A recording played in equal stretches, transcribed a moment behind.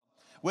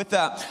With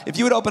that, if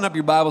you would open up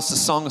your Bibles to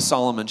Song of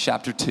Solomon,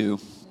 chapter 2.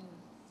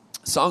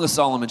 Song of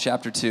Solomon,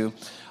 chapter 2.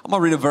 I'm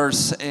going to read a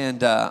verse,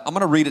 and I'm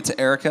going to read it to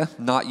Erica,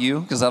 not you,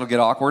 because that'll get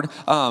awkward.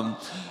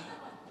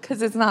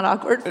 Because it's not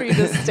awkward for you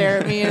to stare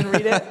at me and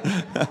read it.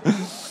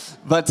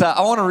 But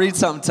I want to read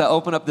something to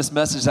open up this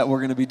message that we're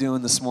going to be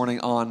doing this morning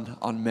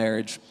on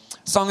marriage.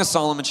 Song of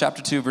Solomon,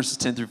 chapter 2, verses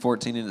 10 through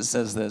 14, and it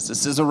says this. It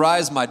says,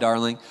 "Arise, my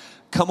darling,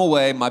 come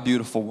away, my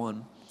beautiful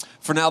one.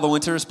 For now the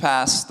winter is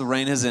past, the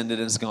rain has ended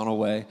and has gone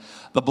away.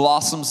 The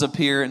blossoms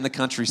appear in the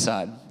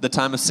countryside. The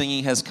time of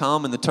singing has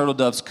come, and the turtle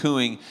dove's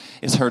cooing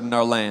is heard in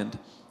our land.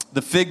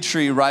 The fig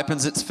tree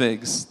ripens its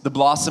figs. The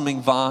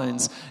blossoming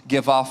vines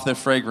give off their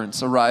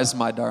fragrance. Arise,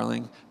 my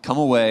darling, come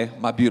away,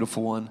 my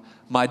beautiful one.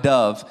 My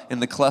dove, in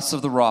the clefts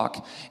of the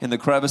rock, in the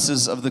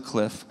crevices of the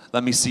cliff.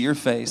 Let me see your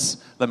face,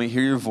 let me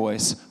hear your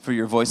voice, for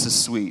your voice is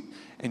sweet,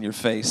 and your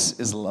face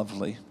is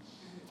lovely."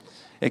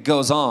 It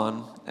goes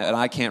on, and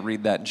I can't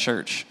read that in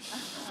church.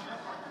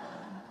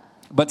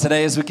 But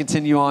today, as we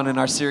continue on in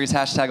our series,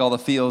 #All the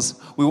Feels,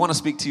 we want to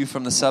speak to you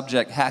from the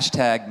subject,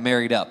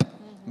 #Married Up.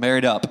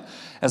 Married Up.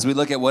 As we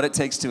look at what it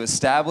takes to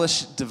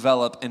establish,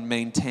 develop, and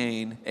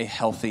maintain a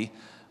healthy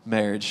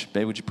marriage.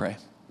 Babe, would you pray?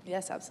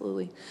 Yes,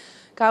 absolutely.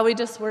 God, we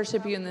just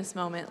worship you in this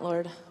moment,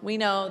 Lord. We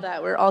know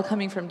that we're all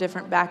coming from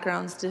different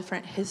backgrounds,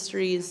 different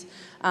histories.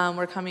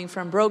 We're coming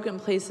from broken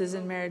places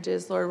in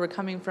marriages, Lord. We're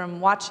coming from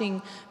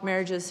watching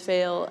marriages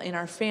fail in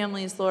our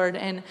families, Lord.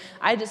 And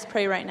I just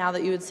pray right now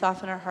that you would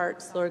soften our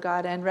hearts, Lord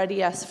God, and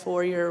ready us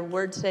for your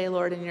word today,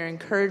 Lord, and your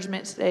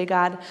encouragement today,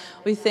 God.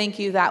 We thank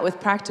you that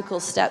with practical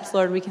steps,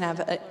 Lord, we can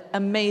have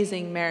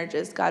amazing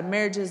marriages, God.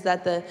 Marriages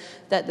that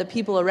the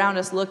people around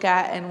us look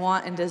at and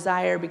want and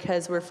desire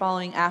because we're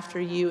following after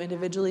you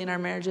individually in our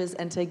marriages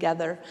and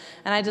together.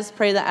 And I just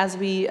pray that as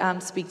we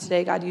speak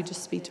today, God, you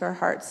just speak to our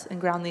hearts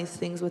and ground these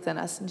things within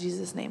us. In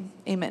Jesus' name,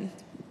 amen.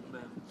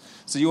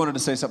 So you wanted to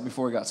say something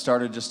before we got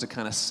started, just to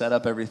kind of set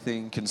up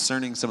everything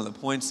concerning some of the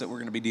points that we're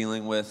going to be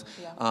dealing with,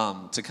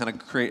 to kind of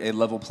create a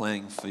level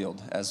playing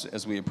field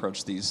as we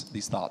approach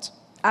these thoughts.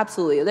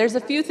 Absolutely. There's a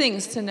few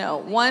things to know.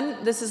 One,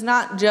 this is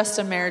not just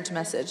a marriage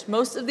message.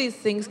 Most of these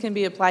things can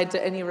be applied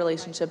to any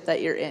relationship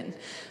that you're in.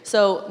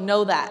 So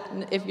know that.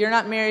 If you're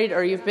not married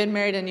or you've been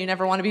married and you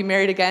never want to be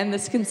married again,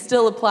 this can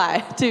still apply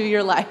to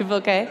your life,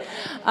 okay?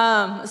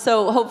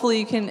 So hopefully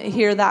you can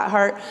hear that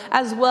heart.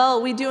 As well,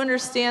 we do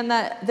understand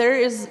that there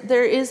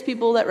is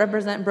people that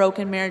represent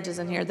broken marriages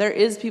in here. There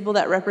is people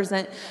that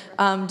represent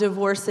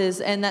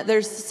divorces, and that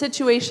there's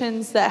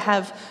situations that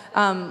have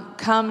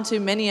come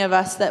to many of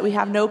us that we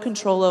have no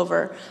control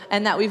over,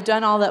 and that we've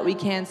done all that we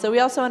can. So we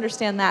also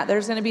understand that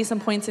there's going to be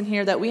some points in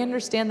here that we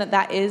understand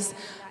that is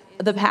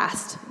the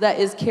past that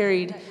is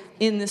carried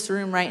in this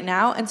room right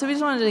now. And so we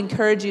just wanted to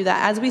encourage you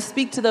that as we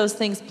speak to those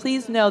things,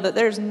 please know that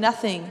there's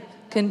nothing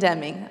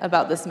condemning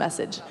about this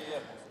message.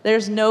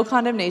 There's no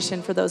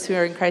condemnation for those who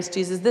are in Christ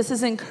Jesus. This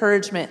is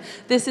encouragement.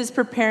 This is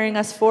preparing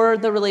us for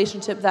the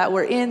relationship that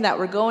we're in, that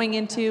we're going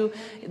into.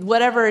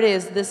 Whatever it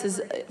is, this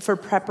is for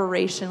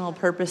preparational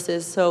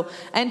purposes. So,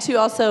 and to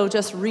also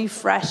just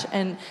refresh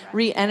and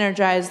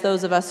re-energize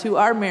those of us who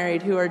are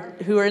married, who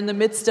are in the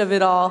midst of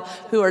it all,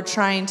 who are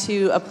trying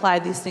to apply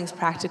these things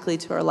practically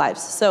to our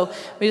lives. So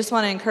we just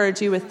want to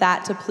encourage you with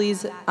that to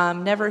please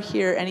never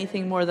hear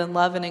anything more than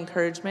love and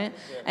encouragement,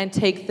 and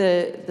take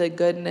the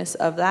goodness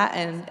of that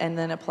and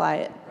then apply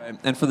it. Right.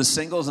 And for the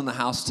singles in the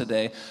house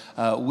today,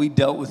 we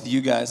dealt with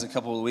you guys a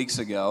couple of weeks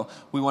ago.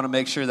 We want to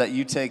make sure that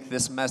you take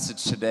this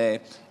message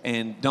today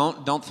and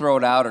don't throw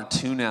it out or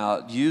tune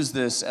out. Use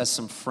this as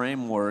some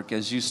framework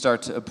as you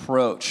start to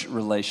approach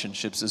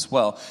relationships as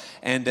well.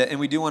 And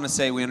we do want to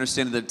say we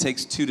understand that it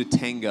takes two to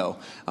tango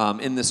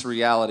in this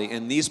reality.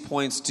 And these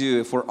points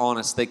do, if we're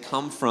honest, they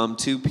come from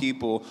two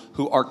people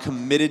who are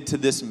committed to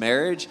this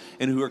marriage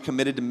and who are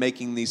committed to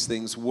making these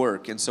things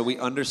work. And so we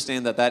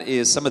understand that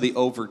is some of the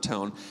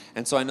overtone.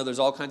 And so I know there's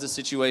all kinds of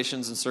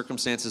situations and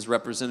circumstances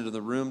represented in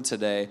the room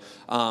today,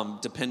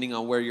 depending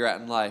on where you're at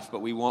in life.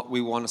 But we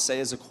want to say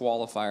as a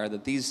qualifier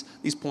that these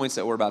points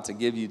that we're about to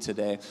give you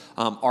today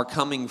are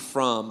coming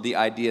from the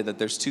idea that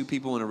there's two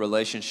people in a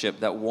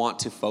relationship that want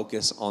to focus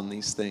on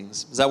these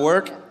things. Does that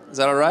work? Is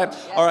that all right?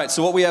 Yeah. All right,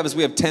 so what we have is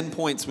 10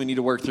 points we need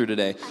to work through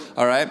today.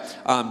 All right?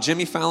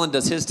 Jimmy Fallon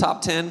does his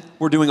top 10.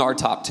 We're doing our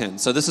top 10.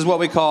 So this is what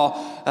we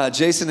call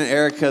Jason and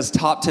Erica's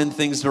top 10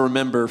 things to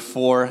remember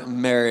for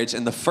marriage.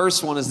 And the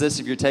first one is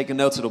this. If you're taking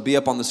notes, it'll be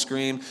up on the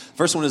screen.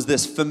 First one is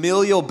this.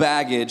 Familial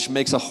baggage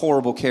makes a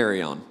horrible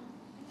carry-on.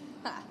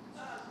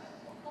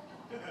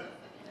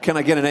 Can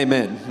I get an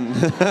amen?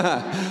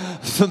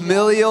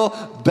 Familial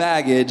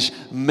baggage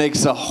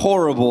makes a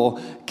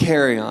horrible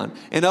carry-on.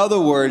 In other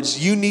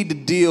words, you need to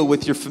deal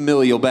with your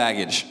familial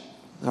baggage.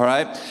 All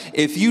right?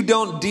 If you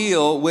don't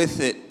deal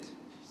with it,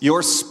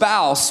 your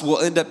spouse will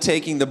end up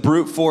taking the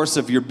brute force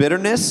of your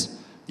bitterness,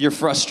 your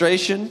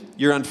frustration,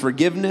 your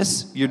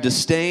unforgiveness, your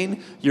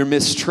disdain, your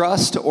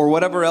mistrust, or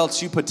whatever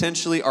else you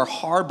potentially are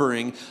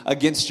harboring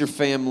against your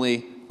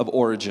family of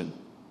origin.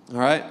 All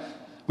right?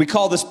 We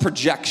call this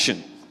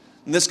projection.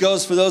 And this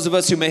goes for those of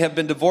us who may have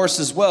been divorced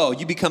as well.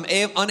 You become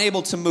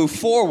unable to move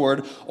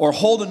forward or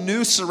hold a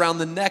noose around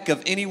the neck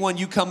of anyone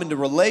you come into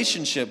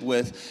relationship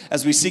with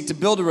as we seek to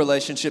build a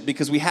relationship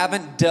because we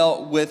haven't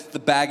dealt with the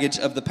baggage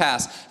of the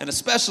past, and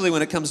especially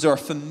when it comes to our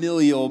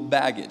familial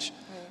baggage.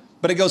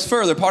 But it goes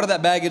further. Part of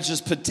that baggage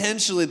is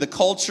potentially the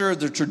culture,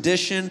 the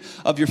tradition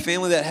of your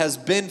family that has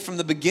been from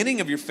the beginning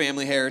of your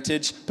family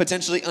heritage,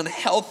 potentially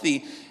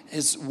unhealthy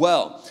as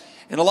well.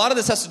 And a lot of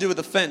this has to do with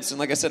offense. And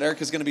like I said,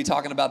 Erica's going to be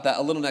talking about that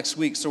a little next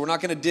week. So we're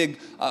not going to dig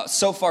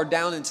so far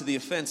down into the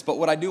offense. But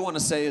what I do want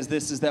to say is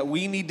this, is that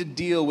we need to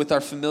deal with our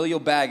familial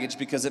baggage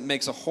because it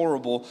makes a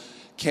horrible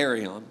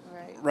carry-on,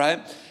 right?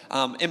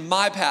 In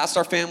my past,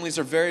 our families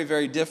are very,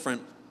 very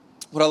different.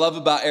 What I love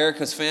about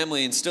Erica's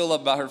family and still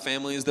love about her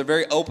family is they're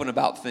very open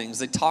about things.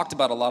 They talked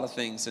about a lot of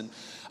things. And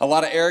a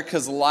lot of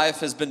Erica's life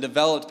has been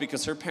developed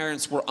because her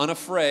parents were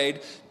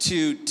unafraid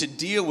to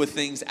deal with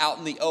things out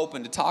in the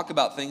open, to talk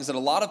about things that a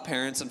lot of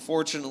parents,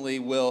 unfortunately,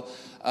 will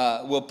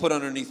put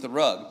underneath the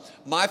rug.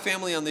 My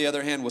family, on the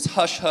other hand, was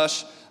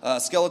hush-hush,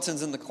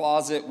 skeletons in the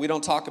closet. We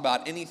don't talk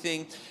about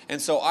anything.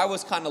 And so I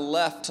was kind of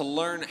left to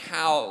learn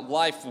how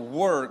life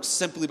works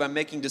simply by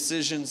making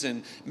decisions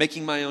and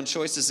making my own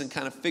choices and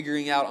kind of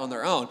figuring out on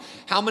their own.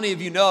 How many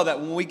of you know that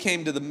when we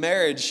came into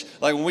marriage,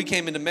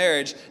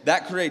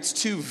 that creates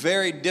two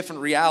very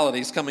different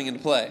realities coming into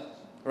play,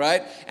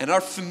 right? And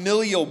our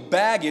familial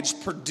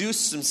baggage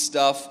produced some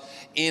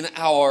stuff in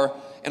our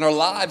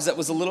lives that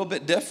was a little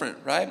bit different,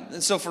 right?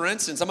 And so, for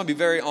instance, I'm going to be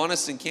very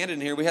honest and candid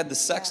in here. We had the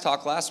sex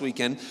talk last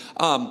weekend,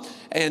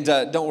 and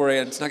don't worry,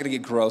 it's not going to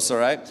get gross, all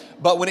right?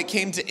 But when it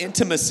came to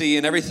intimacy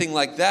and everything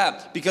like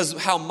that, because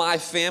how my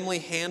family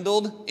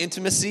handled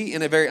intimacy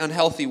in a very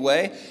unhealthy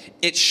way,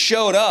 it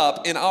showed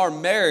up in our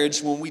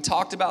marriage when we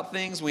talked about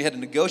things, we had to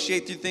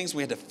negotiate through things,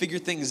 we had to figure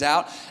things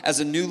out as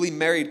a newly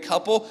married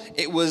couple.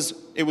 It was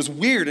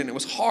weird and it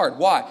was hard.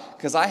 Why?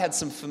 Because I had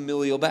some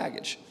familial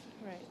baggage.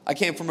 I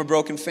came from a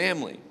broken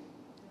family,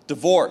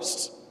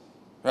 divorced,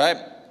 right?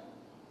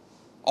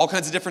 All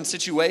kinds of different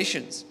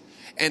situations.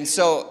 And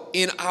so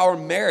in our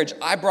marriage,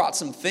 I brought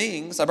some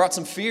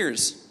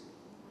fears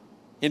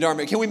into our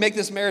marriage. Can we make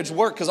this marriage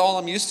work? Because all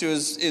I'm used to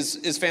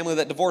is family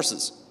that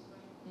divorces.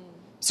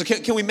 So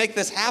can we make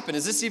this happen?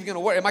 Is this even going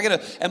to work? Am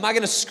I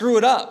going to screw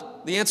it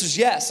up? The answer is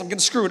yes, I'm going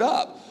to screw it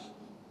up.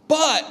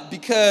 But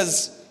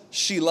because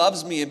she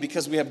loves me, and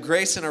because we have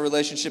grace in our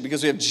relationship,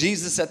 because we have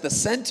Jesus at the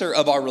center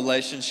of our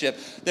relationship,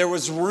 there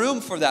was room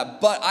for that.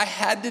 But I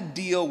had to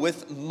deal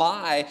with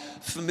my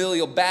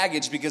familial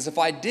baggage, because if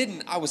I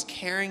didn't, I was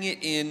carrying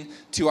it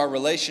into our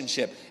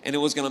relationship, and it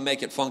was going to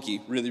make it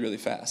funky really, really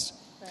fast.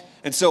 Right.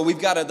 And so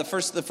we've got to, the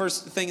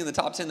first thing in the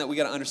top 10 that we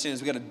got to understand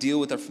is we got to deal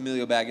with our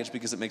familial baggage,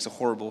 because it makes a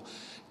horrible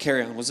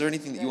carry-on. Was there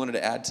anything that you wanted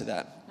to add to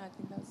that? No, I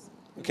think that's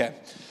okay.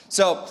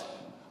 So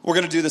we're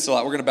going to do this a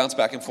lot. We're going to bounce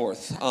back and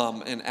forth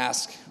and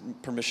ask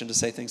permission to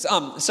say things.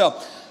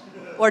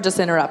 Or just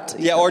interrupt.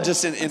 Yeah, or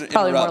just interrupt.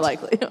 Probably more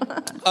likely.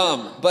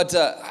 But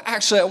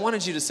actually, I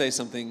wanted you to say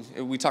something.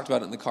 We talked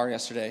about it in the car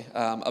yesterday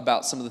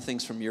about some of the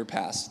things from your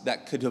past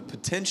that could have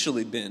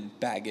potentially been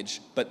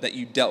baggage, but that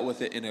you dealt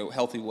with it in a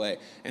healthy way,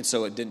 and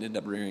so it didn't end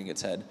up rearing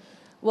its head.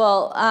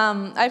 Well,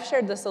 I've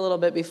shared this a little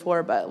bit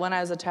before, but when I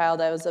was a child,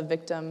 I was a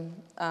victim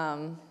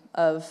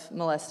of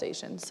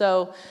molestation.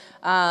 So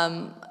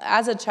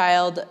as a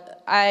child,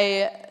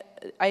 I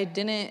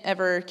didn't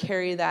ever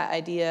carry that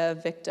idea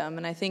of victim.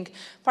 And I think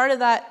part of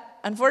that,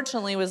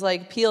 unfortunately, was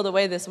like peeled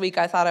away this week.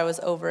 I thought I was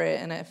over it,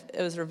 and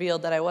it was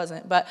revealed that I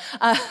wasn't. But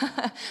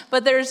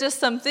there's just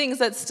some things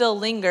that still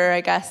linger,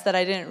 I guess, that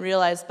I didn't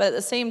realize. But at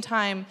the same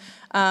time,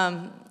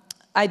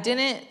 I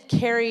didn't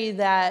carry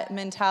that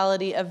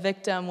mentality of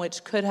victim,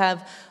 which could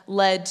have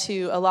led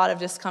to a lot of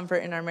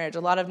discomfort in our marriage,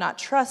 a lot of not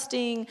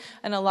trusting,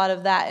 and a lot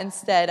of that.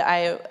 Instead,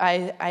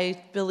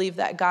 I believe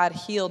that God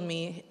healed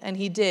me, and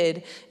He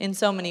did in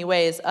so many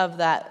ways of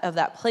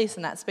that place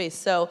and that space.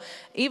 So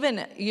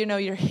even,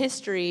 your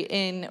history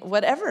in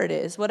whatever it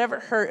is,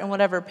 whatever hurt and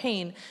whatever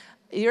pain,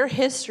 your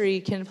history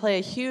can play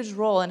a huge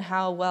role in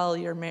how well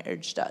your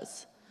marriage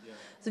does.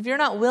 So if you're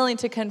not willing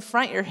to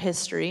confront your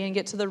history and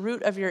get to the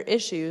root of your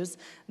issues,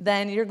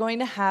 then you're going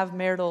to have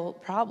marital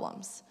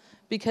problems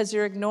because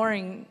you're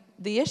ignoring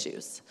the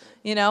issues,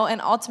 and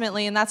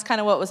ultimately, and that's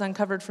kind of what was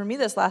uncovered for me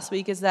this last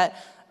week, is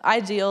that I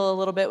deal a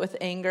little bit with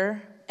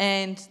anger,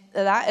 and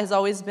that has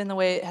always been the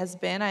way it has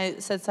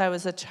been. Since I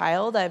was a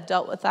child, I've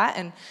dealt with that,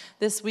 and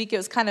this week it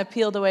was kind of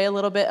peeled away a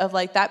little bit of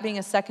like that being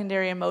a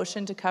secondary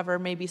emotion to cover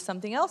maybe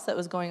something else that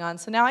was going on.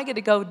 So now I get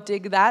to go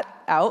dig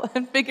that out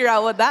and figure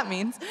out what that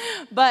means.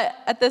 But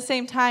at the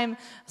same time,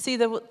 see,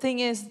 the thing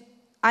is,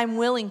 I'm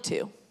willing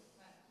to,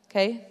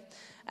 okay?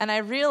 And I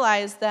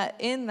realize that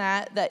in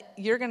that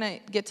you're going to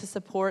get to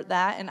support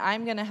that, and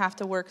I'm going to have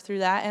to work through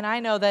that. And I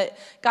know that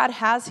God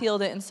has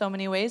healed it in so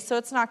many ways, so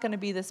it's not going to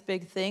be this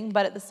big thing.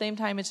 But at the same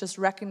time, it's just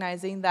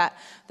recognizing that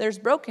there's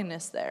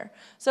brokenness there.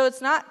 So it's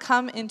not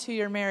come into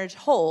your marriage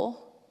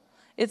whole.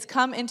 It's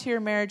come into your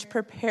marriage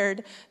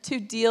prepared to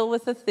deal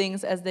with the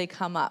things as they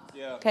come up,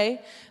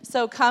 okay?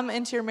 So come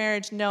into your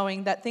marriage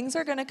knowing that things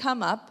are going to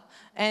come up,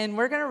 and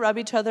we're going to rub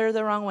each other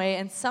the wrong way,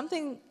 and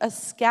a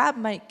scab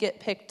might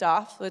get picked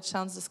off, which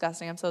sounds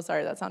disgusting. I'm so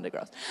sorry, that sounded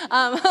gross.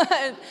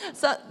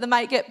 So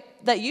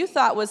that you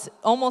thought was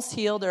almost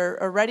healed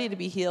or ready to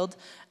be healed,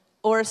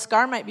 or a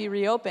scar might be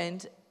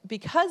reopened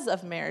because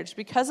of marriage,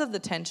 because of the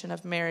tension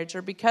of marriage,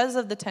 or because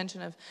of the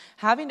tension of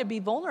having to be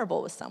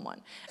vulnerable with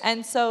someone.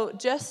 And so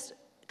just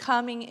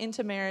coming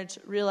into marriage,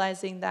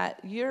 realizing that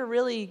you're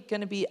really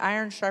going to be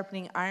iron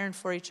sharpening iron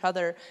for each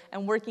other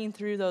and working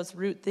through those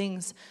root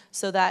things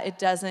so that it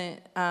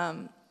doesn't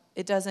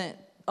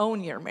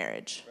own your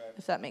marriage,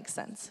 if that makes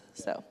sense.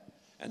 So,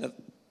 and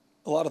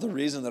a lot of the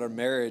reason that our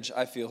marriage,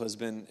 I feel, has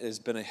been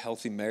a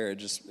healthy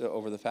marriage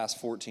over the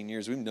past 14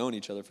 years. We've known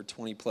each other for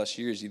 20 plus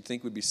years. You'd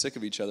think we'd be sick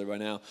of each other by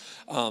now.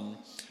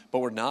 But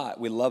we're not.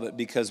 We love it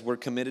because we're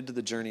committed to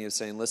the journey of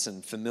saying,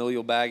 listen,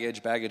 familial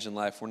baggage in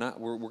life, we're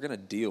going to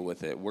deal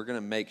with it. We're going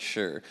to make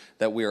sure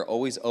that we are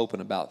always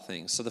open about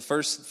things. So the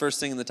first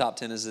thing in the top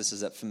 10 is this, is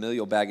that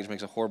familial baggage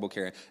makes a horrible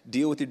carrier.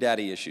 Deal with your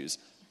daddy issues.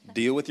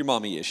 Deal with your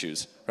mommy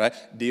issues, right?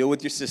 Deal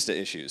with your sister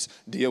issues.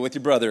 Deal with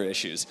your brother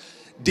issues.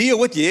 Deal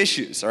with your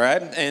issues, all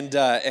right? And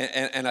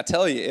I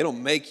tell you, it'll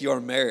make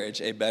your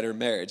marriage a better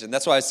marriage. And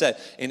that's why I said,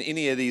 in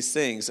any of these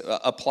things,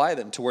 apply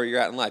them to where you're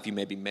at in life. You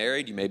may be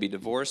married, you may be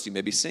divorced, you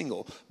may be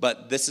single,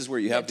 but this is where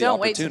you have the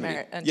opportunity. Don't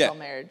wait until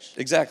marriage.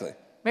 Exactly.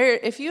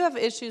 If you have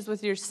issues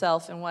with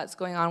yourself and what's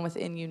going on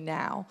within you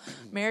now,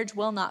 marriage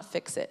will not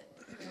fix it.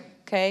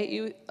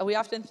 Okay, we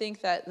often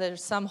think that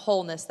there's some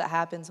wholeness that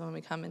happens when we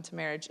come into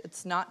marriage.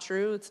 It's not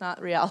true. It's not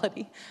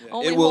reality. Yeah.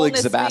 Only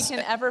wholeness we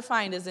can ever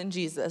find is in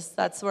Jesus.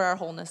 That's where our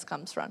wholeness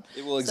comes from.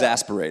 It will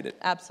exasperate it.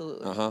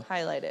 Absolutely.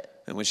 Highlight it.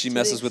 And when she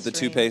messes with the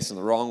toothpaste in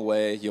the wrong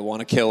way, you'll want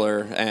to kill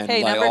her and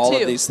all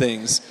of these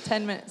things.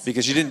 10 minutes.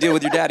 Because you didn't deal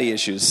with your daddy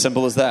issues.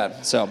 Simple as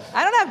that. So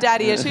I don't have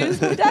daddy issues.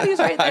 My daddy's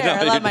right there.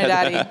 I love my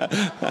daddy.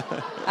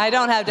 I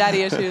don't have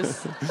daddy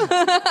issues.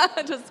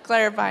 Just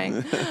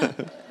clarifying.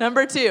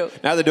 Number 2.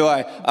 Neither do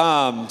I.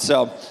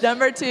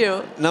 Number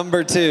 2.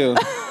 Number 2.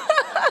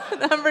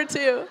 Number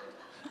 2.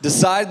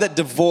 Decide that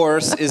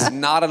divorce is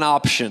not an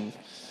option.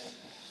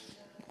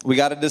 We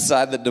got to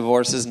decide that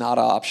divorce is not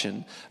an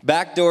option.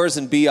 Back doors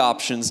and B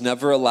options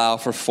never allow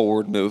for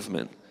forward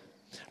movement.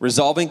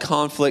 Resolving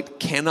conflict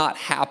cannot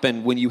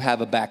happen when you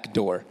have a back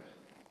door,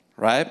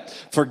 right?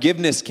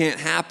 Forgiveness can't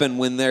happen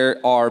when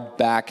there are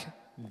back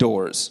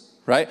doors,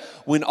 right?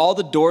 When all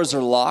the doors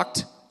are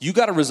locked, you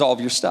got to resolve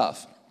your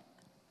stuff.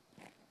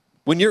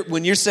 When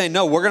you're saying,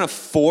 no, we're going to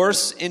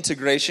force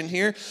integration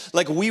here,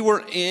 like we were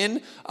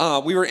in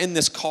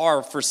this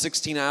car for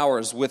 16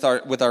 hours with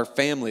our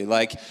family.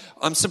 Like,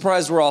 I'm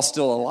surprised we're all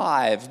still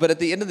alive. But at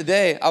the end of the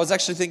day, I was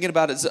actually thinking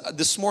about it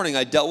this morning.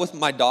 I dealt with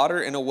my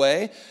daughter in a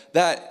way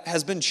that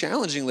has been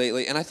challenging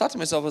lately. And I thought to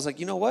myself, I was like,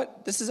 you know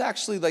what? This is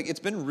actually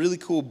it's been really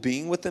cool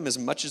being with them as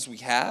much as we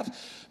have,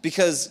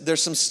 because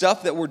there's some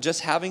stuff that we're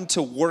just having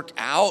to work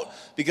out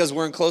because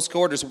we're in close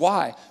quarters.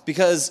 Why?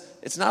 Because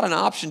it's not an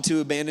option to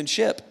abandon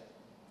ship.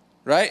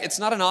 Right? It's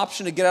not an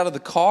option to get out of the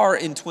car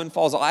in Twin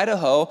Falls,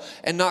 Idaho,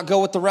 and not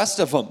go with the rest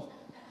of them.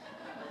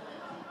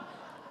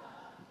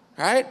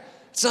 Right?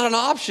 It's not an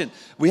option.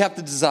 We have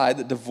to decide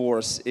that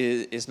divorce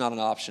is not an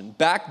option.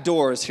 Back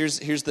doors, here's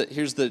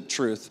the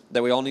truth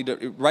that we all need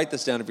to write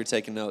this down if you're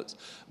taking notes.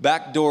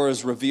 Back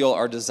doors reveal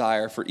our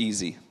desire for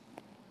easy.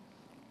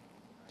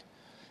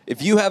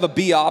 If you have a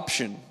B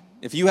option,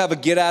 if you have a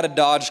get out of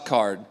Dodge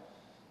card,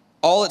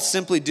 all it's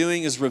simply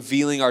doing is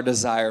revealing our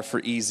desire for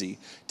easy.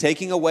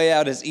 Taking a way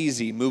out is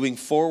easy. Moving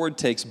forward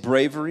takes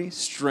bravery,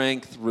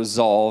 strength,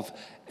 resolve,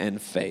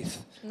 and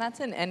faith. And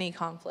that's in any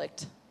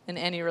conflict, in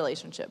any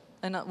relationship.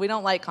 And we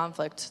don't like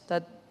conflict.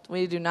 That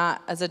we do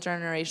not, as a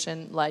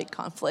generation, like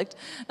conflict.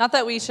 Not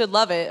that we should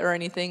love it or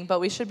anything, but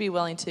we should be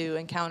willing to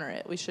encounter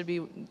it. We should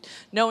be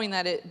knowing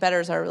that it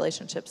betters our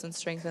relationships and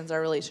strengthens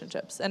our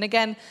relationships. And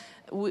again,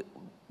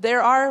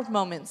 there are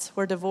moments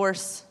where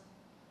divorce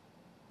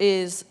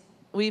is...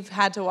 We've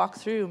had to walk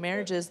through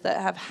marriages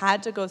that have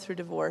had to go through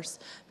divorce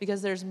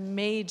because there's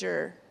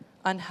major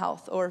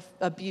unhealth or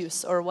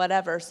abuse or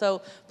whatever.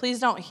 So please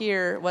don't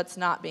hear what's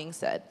not being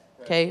said,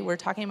 okay? Right. We're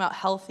talking about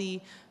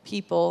healthy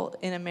people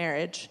in a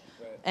marriage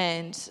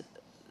and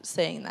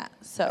saying that.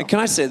 So, and can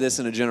I say this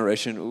in a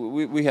generation?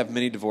 We have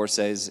many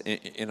divorcees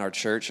in our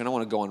church, and I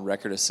want to go on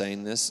record as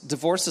saying this.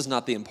 Divorce is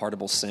not the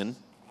unpardonable sin.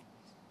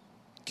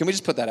 Can we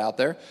just put that out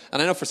there?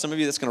 And I know for some of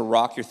you that's going to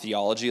rock your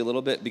theology a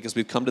little bit because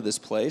we've come to this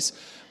place.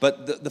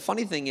 But the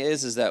funny thing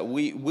is that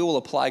we will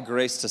apply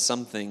grace to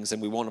some things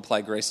and we won't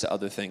apply grace to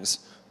other things.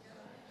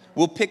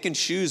 We'll pick and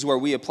choose where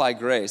we apply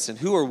grace. And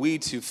who are we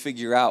to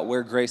figure out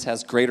where grace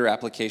has greater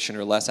application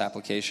or less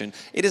application?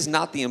 It is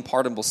not the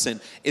unpardonable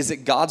sin. Is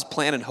it God's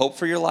plan and hope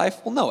for your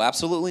life? Well, no,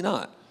 absolutely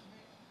not.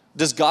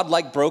 Does God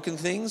like broken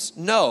things?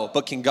 No.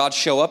 But can God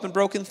show up in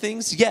broken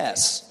things?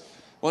 Yes.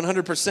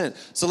 100%.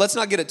 So let's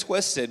not get it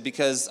twisted,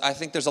 because I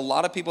think there's a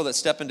lot of people that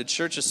step into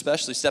church,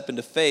 especially step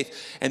into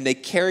faith, and they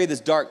carry this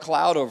dark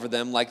cloud over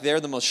them like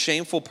they're the most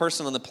shameful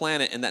person on the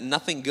planet and that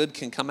nothing good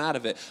can come out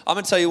of it. I'm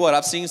going to tell you what,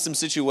 I've seen some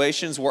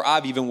situations where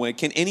I've even went,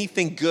 can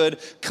anything good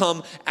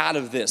come out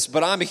of this?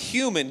 But I'm a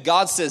human.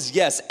 God says,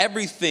 yes,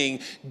 everything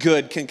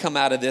good can come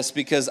out of this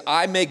because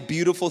I make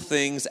beautiful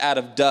things out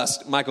of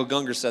dust. Michael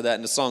Gungor said that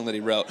in a song that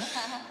he wrote.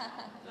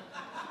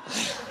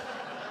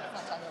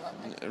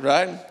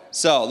 Right?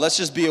 So let's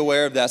just be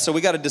aware of that. So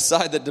we got to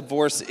decide that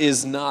divorce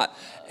is not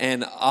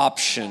an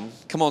option.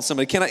 Come on,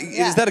 somebody.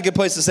 Is that a good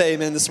place to say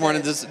amen this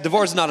morning?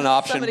 Divorce is not an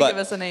option. Somebody give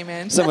us an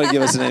amen. Somebody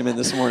give us an amen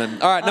this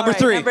morning. All right, number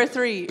three. Number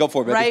three. Go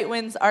for it, baby. Right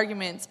wins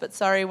arguments, but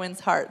sorry wins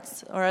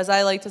hearts. Or as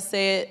I like to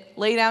say it,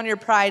 lay down your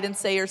pride and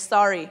say you're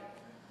sorry.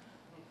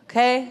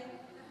 Okay?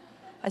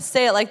 I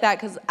say it like that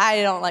because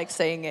I don't like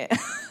saying it.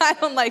 I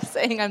don't like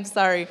saying I'm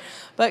sorry.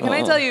 But can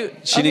I tell you?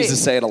 She needs to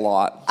say it a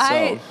lot. So.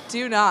 I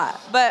do not.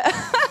 But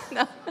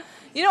no.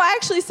 You know, I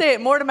actually say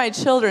it more to my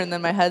children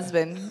than my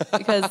husband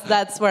because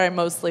that's where I'm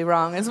mostly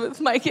wrong, is with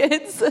my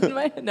kids.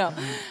 No.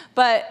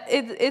 But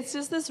it's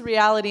just this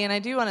reality, and I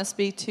do want to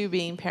speak to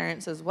being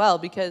parents as well,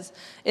 because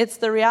it's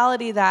the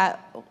reality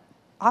that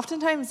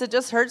oftentimes it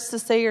just hurts to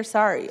say you're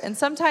sorry. And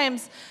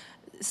sometimes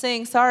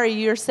saying sorry,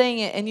 you're saying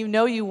it and you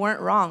know you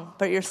weren't wrong,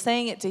 but you're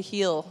saying it to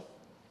heal,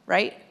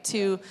 right?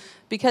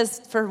 Because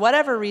for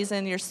whatever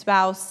reason your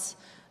spouse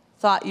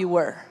thought you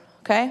were,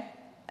 okay?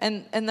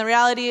 And the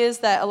reality is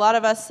that a lot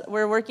of us,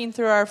 we're working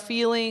through our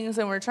feelings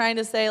and we're trying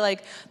to say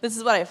like, this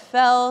is what I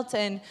felt,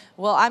 and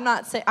well, I'm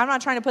not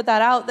trying to put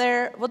that out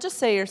there. Well, just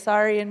say you're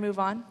sorry and move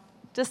on.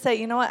 Just say,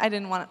 you know what, I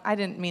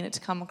didn't mean it to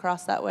come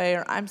across that way,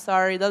 or I'm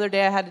sorry. The other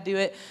day I had to do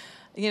it,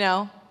 you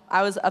know.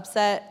 I was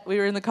upset. We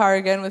were in the car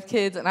again with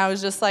kids, and I was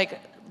just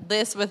like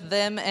this with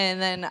them, and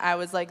then I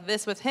was like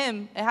this with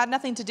him. It had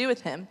nothing to do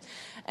with him.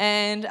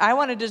 And I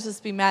wanted to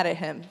just be mad at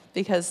him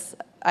because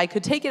I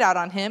could take it out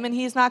on him, and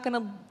he's not going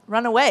to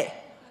run away,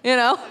 you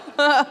know,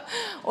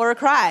 or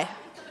cry,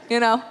 you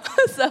know.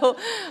 So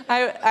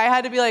I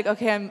had to be like,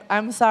 okay,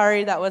 I'm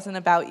sorry, that wasn't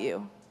about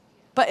you.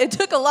 But it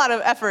took a lot of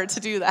effort to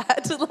do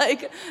that. To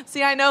like,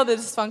 see, I know the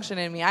dysfunction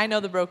in me. I know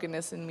the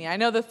brokenness in me. I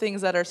know the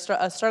things that are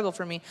a struggle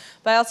for me.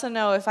 But I also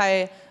know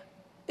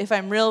if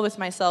I'm real with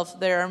myself,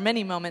 there are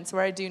many moments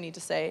where I do need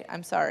to say,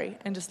 I'm sorry,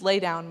 and just lay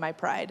down my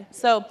pride.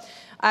 So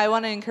I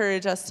want to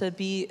encourage us to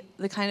be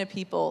the kind of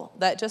people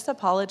that just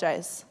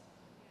apologize,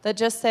 that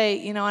just say,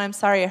 you know, I'm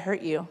sorry I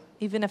hurt you,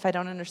 even if I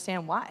don't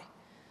understand why,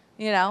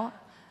 you know?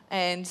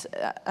 And,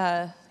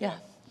 yeah.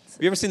 Have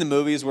you ever seen the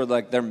movies where,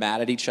 like, they're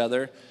mad at each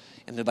other,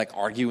 and they're, like,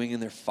 arguing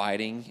and they're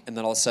fighting, and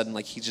then all of a sudden,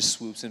 like, he just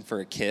swoops in for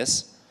a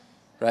kiss,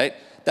 right?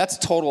 That's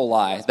total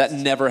lie. That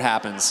never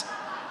happens.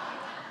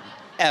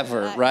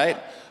 Ever, right?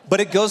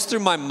 But it goes through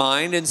my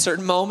mind in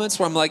certain moments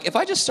where I'm like, if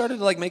I just started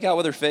to, like, make out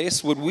with her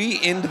face, would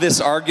we end this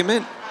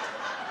argument?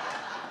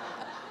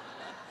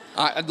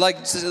 I'd like,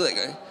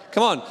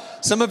 come on.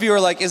 Some of you are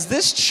like, is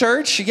this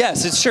church?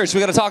 Yes, it's church. We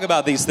got to talk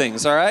about these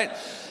things, all right?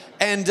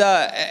 And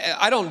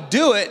I don't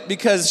do it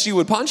because she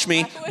would punch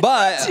me,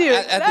 but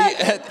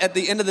at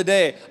the end of the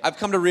day, I've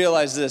come to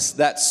realize this,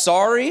 that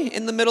sorry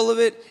in the middle of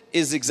it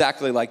is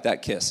exactly like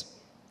that kiss.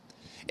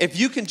 If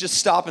you can just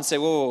stop and say,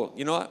 whoa,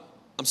 you know what?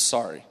 I'm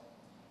sorry.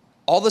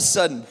 All of a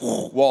sudden,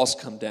 walls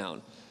come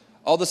down.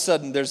 All of a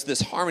sudden, there's this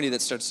harmony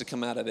that starts to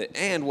come out of it.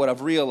 And what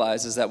I've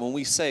realized is that when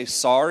we say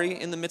sorry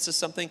in the midst of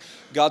something,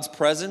 God's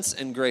presence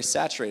and grace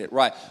saturate it.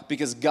 Right,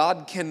 because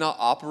God cannot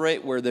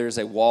operate where there's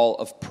a wall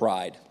of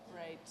pride.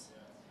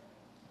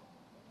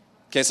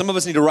 Okay, some of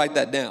us need to write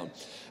that down,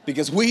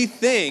 because we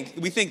think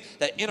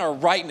that in our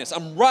rightness,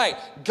 I'm right.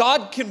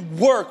 God can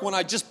work when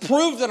I just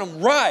prove that I'm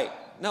right.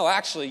 No,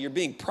 actually, you're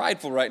being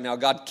prideful right now.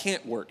 God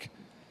can't work.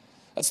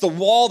 That's the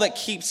wall that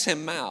keeps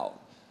him out.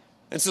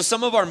 And so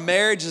some of our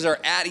marriages are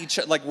at each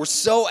other, like we're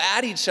so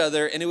at each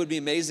other, and it would be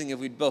amazing if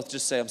we'd both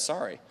just say, I'm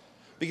sorry.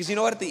 Because you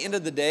know what? At the end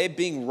of the day,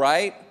 being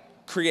right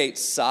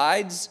creates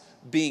sides.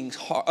 Being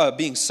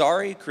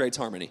sorry creates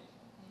harmony.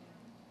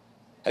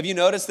 Have you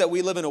noticed that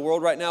we live in a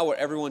world right now where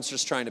everyone's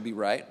just trying to be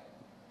right?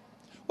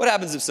 What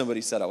happens if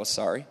somebody said, I was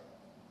sorry?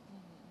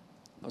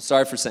 I'm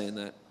sorry for saying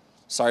that.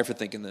 Sorry for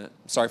thinking that.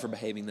 I'm sorry for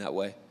behaving that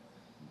way.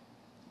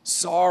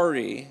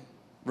 Sorry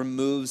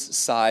removes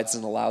sides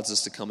and allows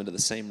us to come into the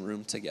same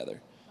room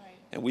together. Right.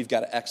 And we've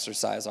got to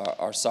exercise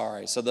our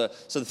sorry. So the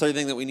third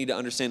thing that we need to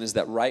understand is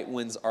that right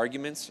wins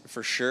arguments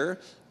for sure,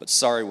 but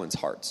sorry wins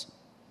hearts.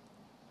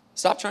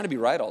 Stop trying to be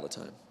right all the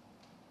time.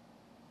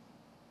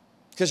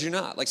 Because you're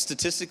not. Like,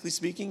 statistically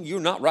speaking,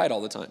 you're not right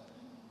all the time.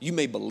 You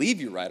may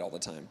believe you're right all the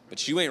time,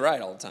 but you ain't right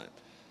all the time.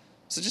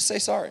 So just say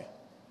sorry.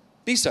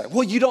 Be sorry.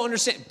 Well, you don't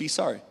understand. Be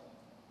sorry.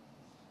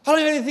 I don't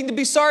have anything to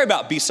be sorry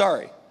about. Be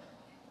sorry.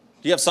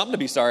 You have something to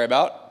be sorry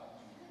about.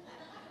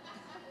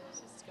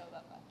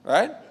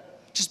 Right?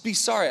 Just be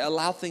sorry.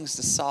 Allow things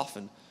to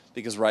soften,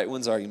 because right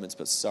wins arguments,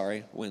 but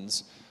sorry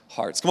wins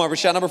hearts. Come on,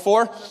 Rashad, number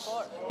four.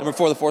 Number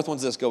four, the fourth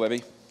one's this. Go,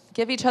 baby.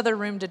 Give each other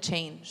room to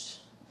change.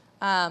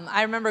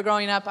 I remember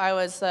growing up,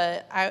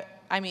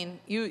 I I mean,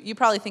 you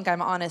probably think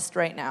I'm honest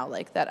right now,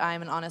 like that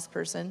I'm an honest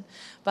person.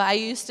 But I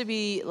used to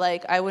be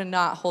like, I would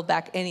not hold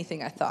back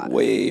anything I thought.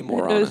 Way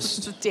more honest.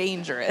 It was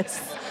dangerous.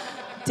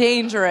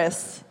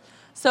 Dangerous.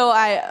 So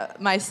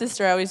my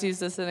sister always used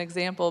this as an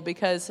example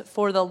because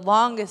for the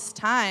longest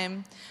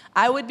time,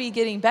 I would be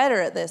getting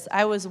better at this.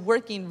 I was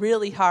working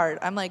really hard.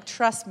 I'm like,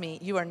 trust me,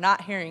 you are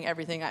not hearing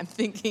everything I'm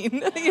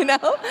thinking, you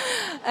know?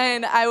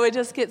 And I would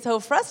just get so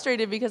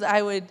frustrated because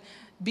I would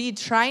be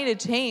trying to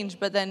change,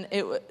 but then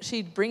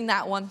she'd bring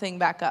that one thing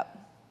back up,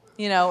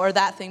 you know, or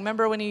that thing.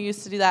 Remember when you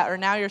used to do that, or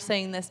now you're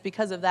saying this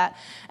because of that.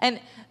 And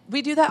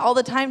we do that all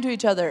the time to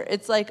each other.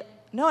 It's like,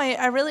 no,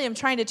 I really am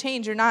trying to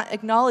change. You're not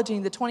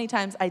acknowledging the 20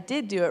 times I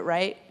did do it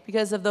right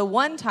because of the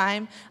one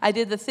time I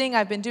did the thing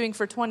I've been doing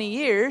for 20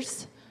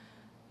 years,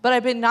 but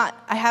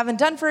I haven't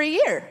done for a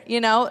year, you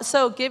know?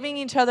 So giving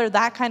each other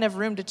that kind of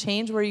room to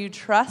change where you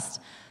trust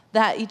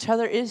that each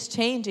other is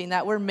changing,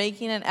 that we're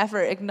making an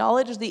effort.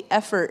 Acknowledge the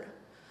effort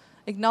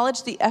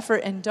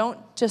and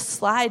don't just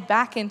slide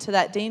back into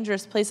that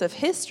dangerous place of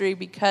history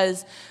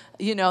because,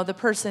 you know, the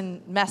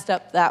person messed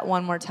up that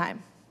one more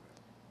time.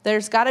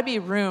 There's got to be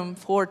room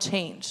for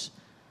change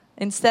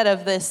instead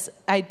of this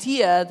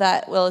idea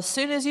that, well, as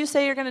soon as you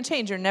say you're going to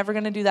change, you're never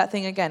going to do that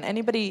thing again.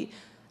 Anybody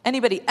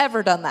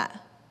ever done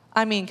that?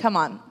 I mean, come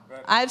on.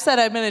 Right. I've said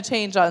I'm going to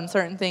change on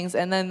certain things,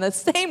 and then the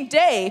same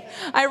day,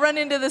 I run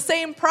into the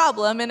same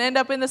problem and end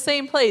up in the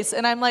same place,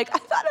 and I'm like, I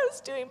thought I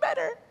was doing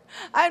better.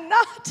 I'm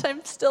not.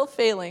 I'm still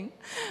failing.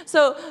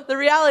 So the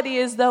reality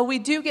is, though, we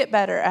do get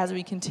better as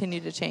we continue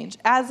to change.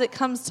 As it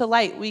comes to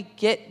light, we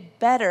get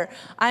better.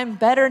 I'm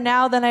better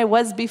now than I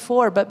was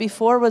before, but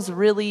before was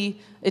really,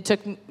 it took,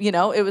 you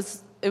know, it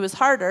was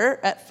harder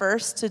at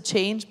first to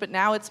change, but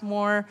now it's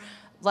more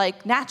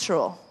like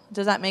natural.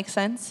 Does that make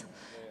sense?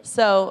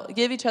 So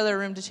give each other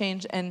room to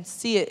change and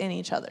see it in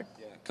each other.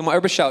 Yeah. Come on,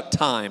 everybody shout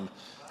time.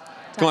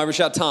 Come on, everybody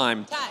shout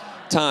time.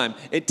 Time.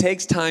 It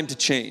takes time to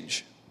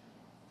change,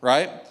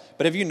 right?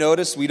 But have you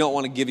noticed we don't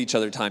want to give each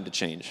other time to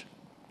change?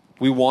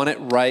 We want it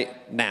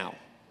right now.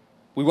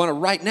 We want it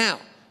right now,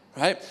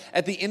 right?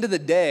 At the end of the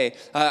day,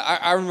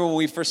 I remember when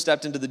we first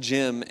stepped into the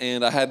gym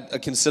and I had a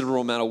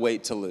considerable amount of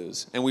weight to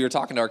lose. And we were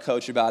talking to our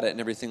coach about it and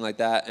everything like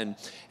that. And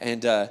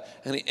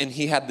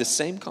he had the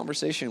same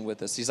conversation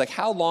with us. He's like,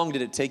 how long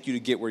did it take you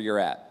to get where you're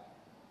at?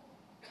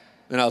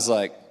 And I was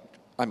like,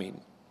 I mean,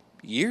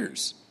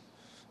 years.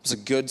 It was a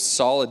good,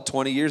 solid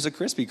 20 years of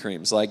Krispy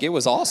Kremes. Like, it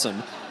was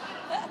awesome.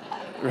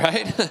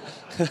 Right?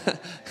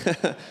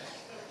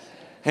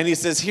 And he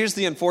says, here's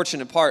the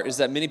unfortunate part is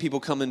that many people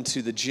come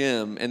into the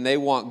gym and they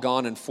want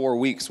gone in 4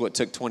 weeks what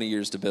took 20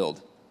 years to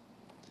build.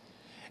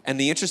 And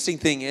the interesting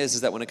thing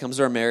is that when it comes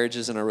to our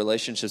marriages and our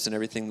relationships and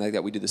everything like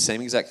that, we do the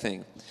same exact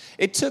thing.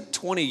 It took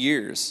 20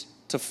 years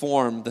to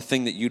form the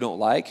thing that you don't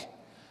like.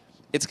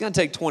 It's going to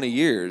take 20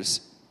 years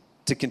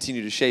to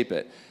continue to shape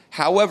it.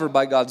 However,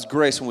 by God's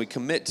grace, when we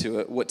commit to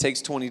it, what takes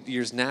 20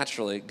 years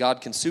naturally, God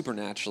can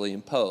supernaturally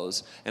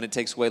impose, and it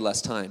takes way less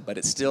time. But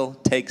it still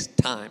takes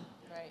time.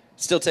 Right.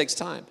 It still takes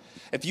time.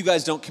 If you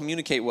guys don't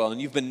communicate well,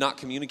 and you've been not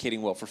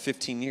communicating well for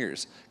 15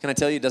 years, can I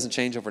tell you it doesn't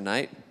change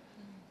overnight?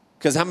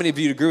 Because how many of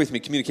you agree with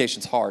me,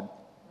 communication's hard? Right.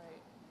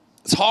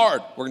 It's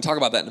hard. We're going to talk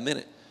about that in a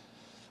minute.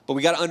 But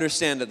we got to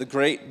understand that the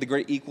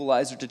great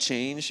equalizer to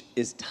change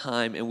is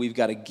time, and we've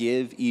got to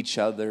give each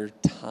other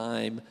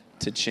time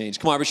to change.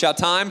 Come on, everybody shout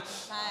time.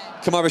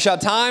 Come on, everybody shout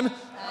time.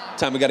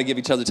 Time, we got to give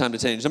each other time to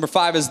change. Number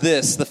 5 is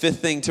this. The 5th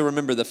thing to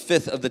remember, the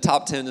 5th of the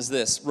top 10 is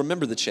this.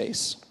 Remember the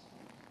chase.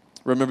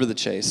 Remember the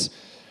chase.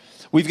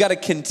 We've got to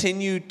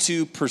continue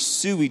to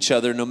pursue each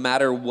other no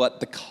matter what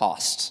the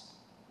cost.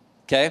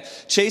 Okay?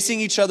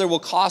 Chasing each other will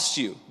cost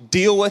you.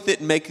 Deal with it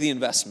and make the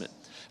investment.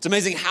 It's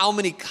amazing how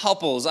many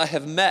couples I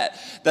have met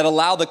that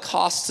allow the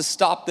cost to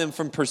stop them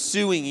from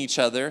pursuing each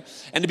other.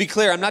 And to be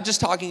clear, I'm not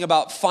just talking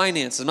about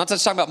finances. I'm not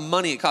just talking about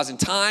money. It's causing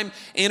time,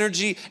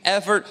 energy,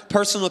 effort,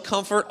 personal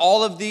comfort.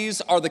 All of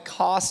these are the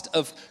cost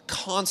of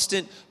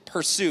constant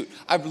pursuit.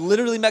 I've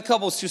literally met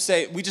couples who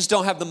say, we just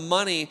don't have the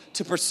money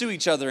to pursue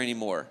each other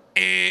anymore.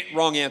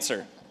 Wrong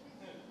answer.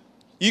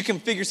 You can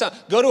figure something.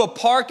 Go to a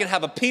park and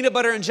have a peanut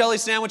butter and jelly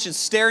sandwich and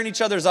stare in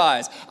each other's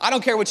eyes. I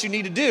don't care what you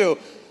need to do.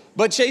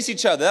 But chase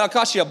each other. That'll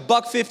cost you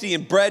 $1.50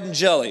 in bread and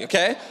jelly,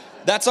 okay?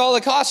 That's all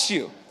it costs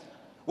you.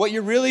 What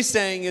you're really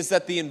saying is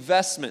that the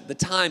investment, the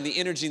time, the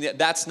energy,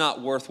 that's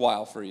not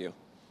worthwhile for you.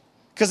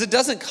 Because it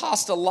doesn't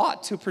cost a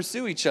lot to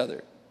pursue each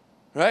other,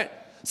 right?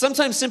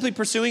 Sometimes simply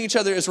pursuing each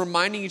other is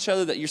reminding each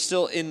other that you're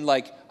still in,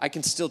 like, I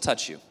can still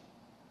touch you.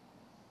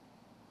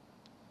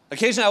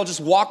 Occasionally I will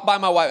just walk by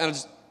my wife and I'll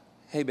just,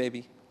 hey,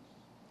 baby,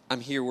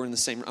 I'm here, we're in the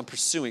same, I'm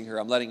pursuing her,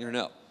 I'm letting her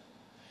know.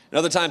 And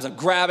other times I'm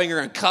grabbing her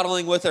and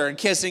cuddling with her and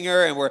kissing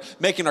her, and we're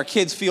making our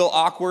kids feel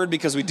awkward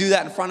because we do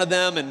that in front of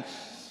them, and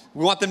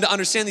we want them to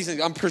understand these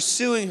things. I'm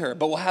pursuing her,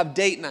 but we'll have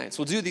date nights.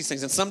 We'll do these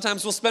things, and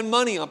sometimes we'll spend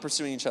money on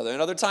pursuing each other,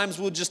 and other times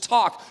we'll just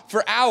talk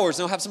for hours,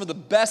 and we'll have some of the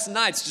best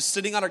nights just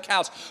sitting on our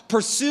couch,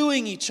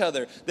 pursuing each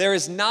other. There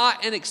is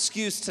not an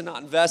excuse to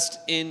not invest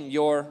in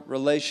your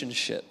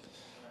relationship.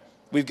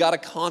 We've got to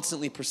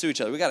constantly pursue each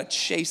other. We've got to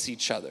chase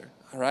each other,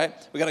 All right?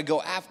 We got to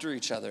go after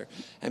each other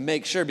and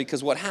make sure,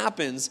 because what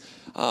happens,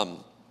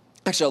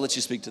 actually, I'll let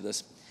you speak to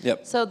this.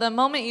 Yep. So the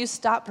moment you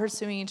stop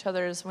pursuing each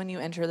other is when you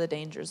enter the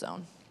danger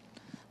zone.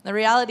 The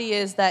reality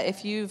is that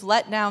if you've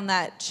let down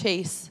that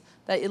chase,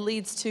 that it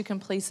leads to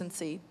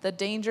complacency. The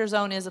danger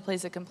zone is a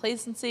place of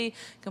complacency.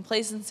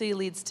 Complacency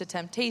leads to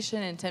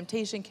temptation, and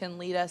temptation can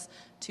lead us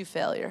to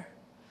failure.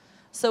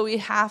 So we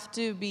have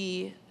to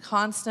be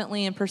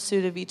constantly in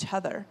pursuit of each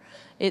other.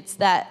 It's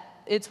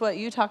what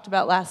you talked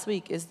about last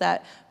week, is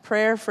that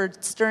prayer for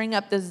stirring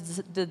up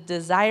the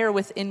desire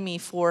within me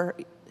for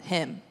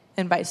him,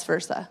 and vice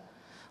versa.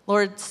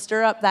 Lord,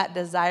 stir up that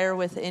desire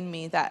within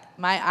me, that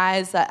my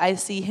eyes, that I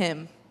see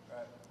him,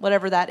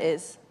 whatever that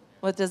is.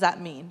 What does that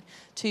mean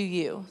to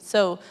you?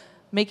 So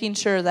making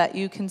sure that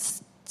you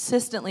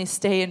consistently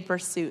stay in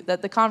pursuit,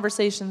 that the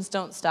conversations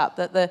don't stop,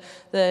 that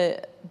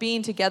the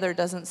being together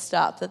doesn't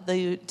stop, that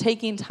the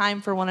taking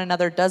time for one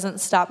another doesn't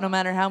stop no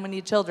matter how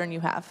many children you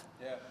have.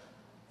 Yeah.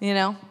 You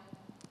know?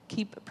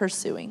 Keep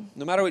pursuing.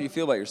 No matter what you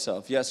feel about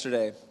yourself.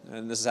 Yesterday,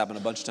 and this has happened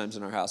a bunch of times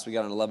in our house, we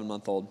got an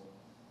 11-month-old,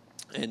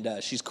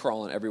 and she's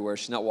crawling everywhere.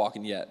 She's not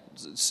walking yet,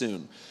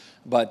 soon.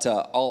 But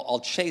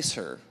I'll chase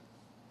her.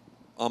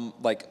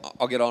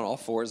 I'll get on all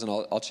fours and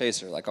I'll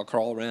chase her. Like, I'll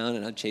crawl around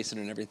and I'm chasing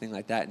her and everything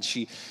like that.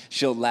 And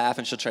she'll laugh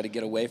and she'll try to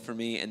get away from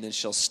me, and then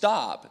she'll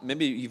stop.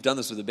 Maybe you've done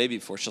this with a baby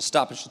before. She'll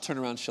stop and she'll turn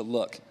around and she'll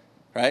look,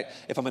 right?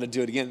 If I'm going to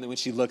do it again, and then when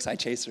she looks, I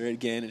chase her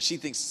again, and she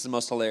thinks it's the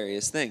most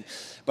hilarious thing.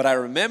 But I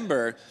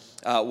remember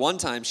one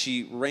time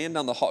she ran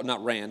down the hall,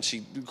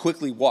 she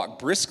quickly walked,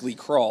 briskly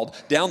crawled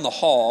down the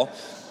hall,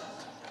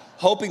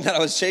 hoping that I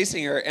was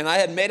chasing her, and I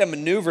had made a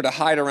maneuver to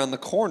hide around the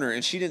corner,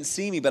 and she didn't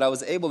see me, but I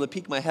was able to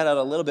peek my head out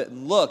a little bit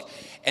and look,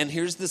 and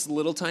here's this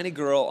little tiny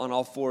girl on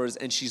all fours,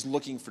 and she's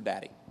looking for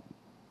daddy.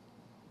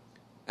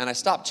 And I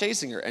stopped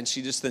chasing her, and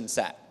she just then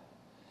sat.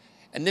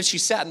 And then she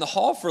sat in the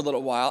hall for a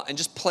little while and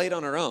just played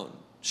on her own.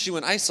 She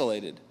went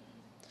isolated.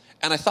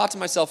 And I thought to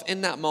myself,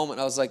 in that moment,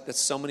 I was like, that's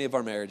so many of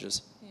our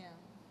marriages. Yeah.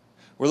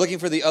 We're looking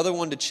for the other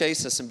one to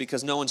chase us, and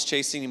because no one's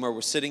chasing anymore, we're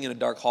sitting in a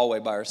dark hallway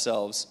by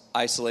ourselves,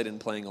 isolated and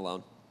playing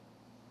alone.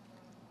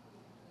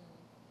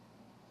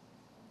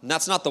 And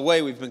that's not the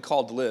way we've been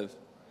called to live.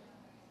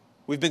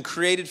 We've been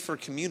created for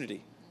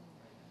community.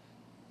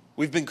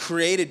 We've been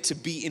created to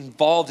be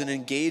involved and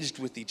engaged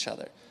with each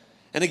other.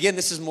 And again,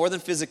 this is more than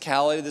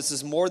physicality. This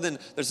is more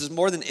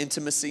than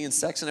intimacy and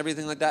sex and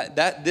everything like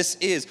that. This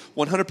is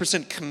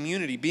 100%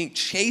 community,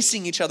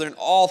 chasing each other in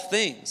all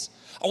things.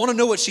 I want to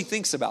know what she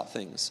thinks about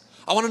things.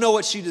 I want to know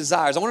what she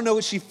desires. I want to know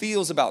what she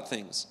feels about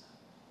things.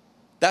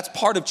 That's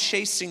part of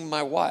chasing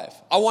my wife.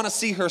 I want to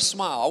see her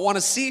smile. I want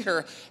to see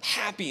her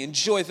happy and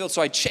joy-filled,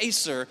 so I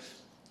chase her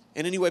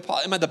in any way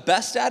possible. Am I the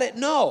best at it?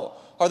 No.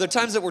 Are there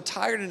times that we're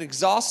tired and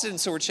exhausted,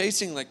 and so we're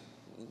chasing like,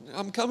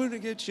 I'm coming to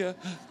get you?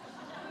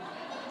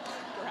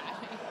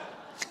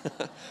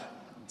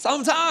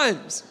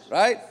 Sometimes,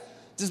 right?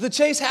 Does the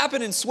chase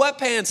happen in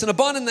sweatpants and a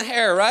bun in the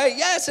hair, right?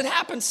 Yes, it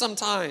happens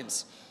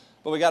sometimes.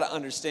 But we got to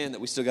understand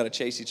that we still got to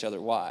chase each other.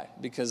 Why?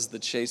 Because the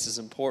chase is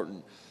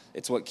important.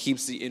 It's what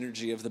keeps the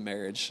energy of the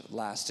marriage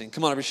lasting.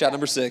 Come on, every shot.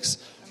 Number 6.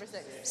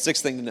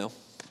 Sixth thing to know.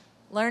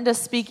 Learn to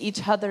speak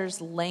each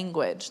other's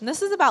language. And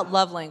this is about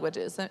love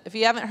languages. If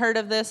you haven't heard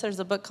of this, there's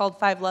a book called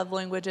 5 Love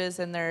Languages,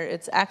 and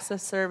it's acts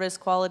of service,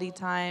 quality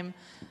time,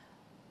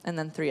 and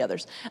then 3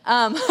 others.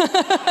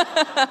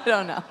 I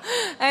don't know.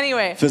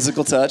 Anyway.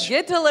 Physical touch.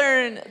 Get to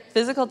learn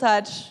physical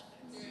touch.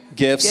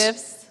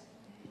 Gifts.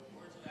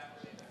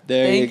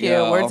 Thank you.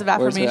 Words of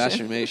affirmation. Words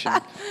of affirmation.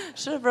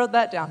 Should have wrote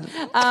that down.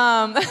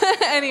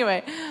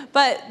 Anyway,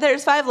 but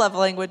there's 5 love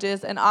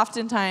languages, and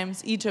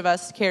oftentimes each of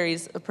us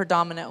carries a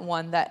predominant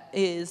one that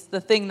is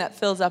the thing that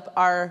fills up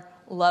our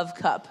love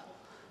cup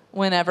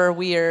whenever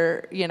we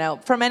are,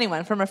 from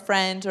anyone, from a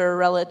friend or a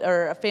relative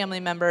or a family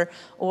member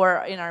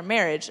or in our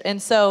marriage.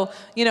 And so,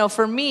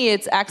 for me,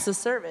 it's acts of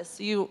service.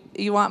 You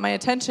want my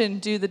attention,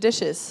 do the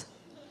dishes.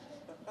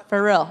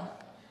 For real.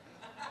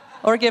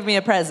 Or give me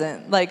a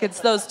present.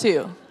 It's those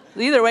 2.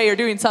 Either way, you're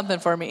doing something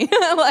for me.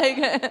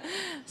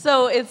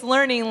 So it's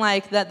learning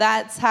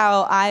that's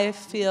how I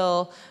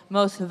feel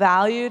most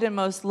valued and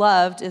most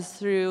loved, is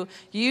through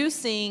you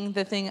seeing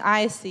the thing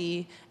I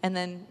see and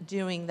then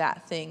doing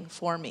that thing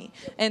for me.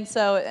 And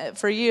so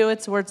for you,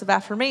 it's words of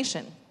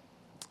affirmation,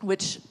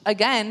 which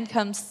again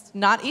comes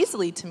not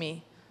easily to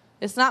me.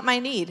 It's not my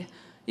need.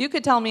 You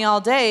could tell me all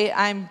day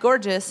I'm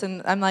gorgeous,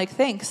 and I'm like,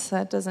 thanks.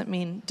 That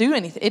doesn't do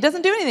anything. It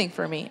doesn't do anything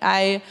for me.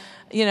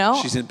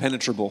 She's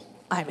impenetrable.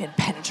 I'm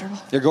impenetrable.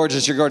 You're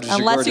gorgeous.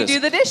 Unless you do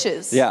the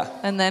dishes. Yeah.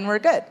 And then we're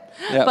good.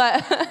 Yeah.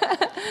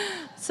 But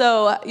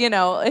so,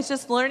 it's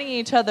just learning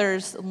each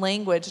other's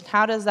language.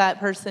 How does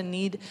that person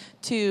need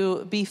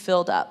to be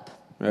filled up?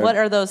 Right. What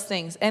are those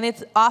things? And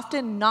it's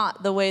often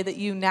not the way that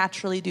you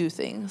naturally do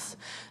things.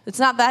 It's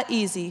not that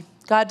easy.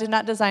 God did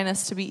not design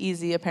us to be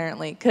easy,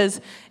 apparently, because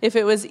if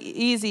it was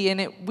easy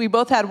and we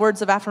both had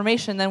words of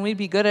affirmation, then we'd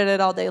be good at it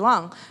all day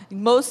long.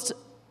 Most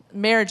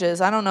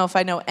marriages, I don't know if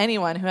I know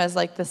anyone who has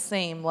the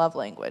same love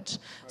language.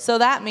 Right. So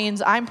that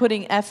means I'm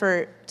putting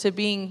effort to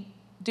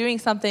doing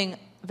something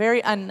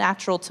very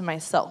unnatural to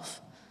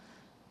myself.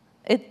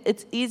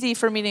 It's easy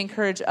for me to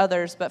encourage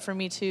others, but for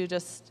me to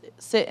just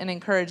sit and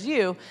encourage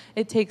you,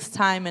 it takes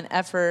time and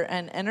effort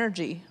and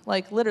energy.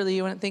 Like literally,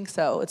 you wouldn't think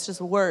so. It's just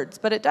words,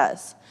 but it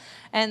does.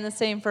 And the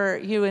same for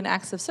you in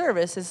acts of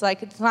service. It's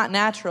like it's not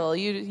natural.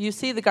 You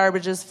see the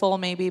garbage is full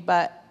maybe,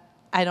 but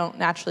I don't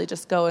naturally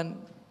just go and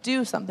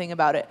do something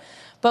about it.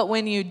 But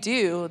when you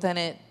do, then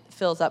it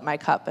fills up my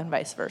cup and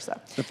vice versa.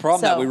 The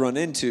problem that we run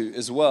into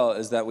as well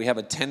is that we have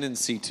a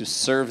tendency to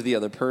serve the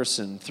other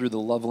person through the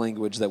love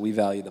language that we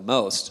value the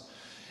most.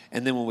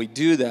 And then when we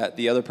do that,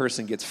 the other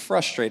person gets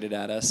frustrated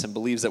at us and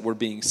believes that we're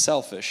being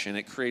selfish, and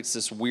it creates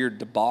this weird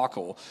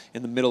debacle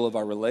in the middle of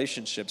our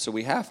relationship. So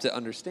we have to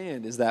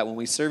understand is that when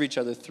we serve each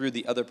other through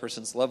the other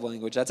person's love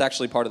language, that's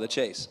actually part of the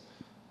chase,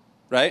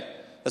 right?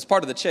 That's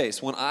part of the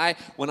chase. When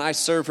I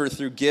serve her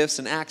through gifts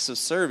and acts of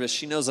service,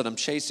 she knows that I'm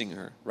chasing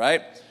her,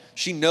 right?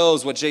 She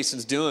knows what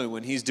Jason's doing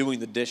when he's doing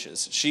the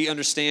dishes. She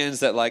understands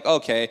that, like,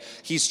 okay,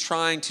 he's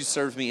trying to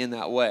serve me in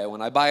that way. When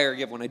I buy her a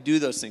gift, when I do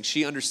those things,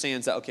 she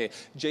understands that, okay,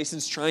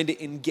 Jason's trying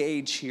to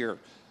engage here.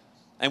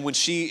 And when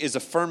she is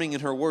affirming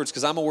in her words,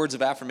 because I'm a words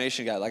of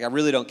affirmation guy, like I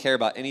really don't care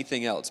about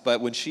anything else.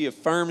 But when she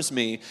affirms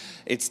me,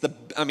 it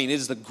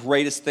is the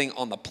greatest thing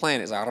on the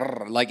planet.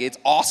 It's like it's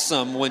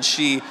awesome when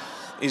she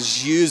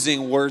is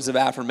using words of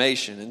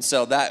affirmation. And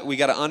so that we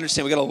got to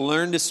understand, we got to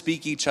learn to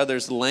speak each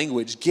other's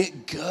language.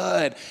 Get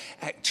good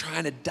at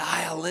trying to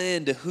dial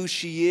in to who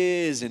she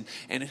is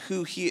and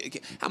who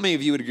he. How many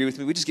of you would agree with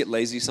me? We just get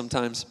lazy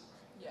sometimes.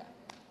 Yeah.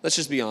 Let's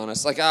just be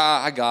honest. Like,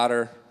 I got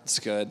her. It's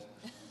good.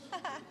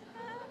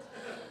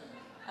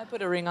 I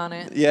put a ring on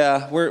it.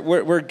 Yeah,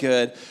 we're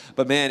good.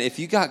 But man, if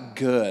you got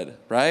good,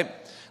 right?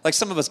 Like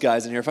some of us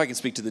guys in here, if I can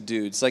speak to the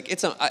dudes, like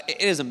it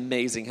is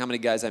amazing how many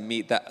guys I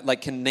meet that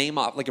like can name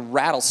off, like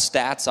rattle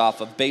stats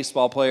off of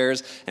baseball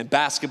players and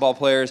basketball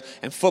players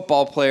and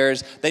football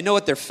players. They know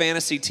what their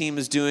fantasy team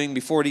is doing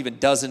before it even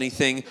does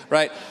anything,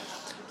 right?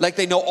 Like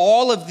they know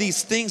all of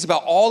these things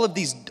about all of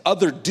these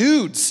other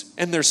dudes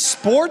and their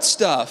sports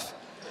stuff.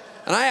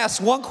 And I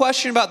ask one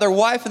question about their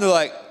wife and they're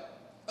like,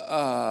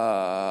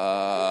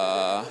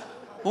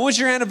 when was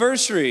your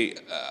anniversary?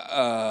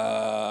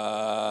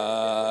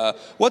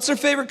 What's her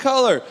favorite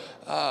color?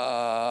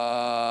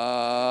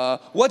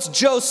 What's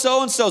Joe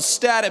so-and-so's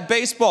stat at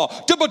baseball?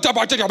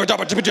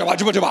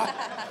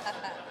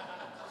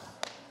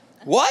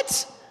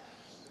 What?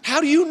 How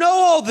do you know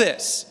all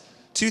this?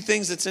 Two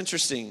things that's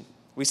interesting.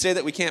 We say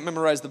that we can't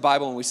memorize the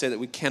Bible, and we say that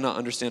we cannot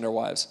understand our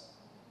wives.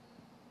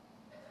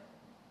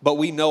 But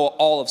we know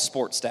all of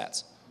sports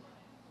stats.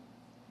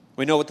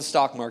 We know what the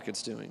stock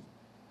market's doing.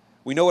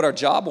 We know what our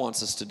job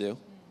wants us to do.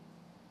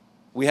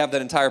 We have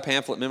that entire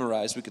pamphlet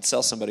memorized. We could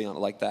sell somebody on it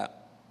like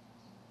that.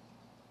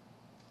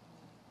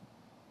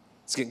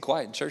 It's getting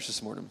quiet in church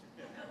this morning.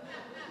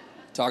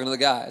 Talking to the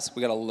guys.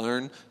 We got to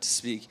learn to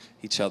speak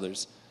each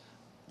other's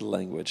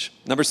language.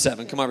 Number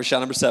 7. Come on, Rashad.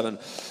 Number 7.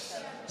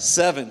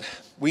 7.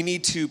 We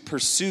need to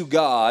pursue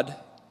God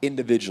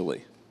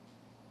individually.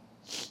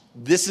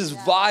 This is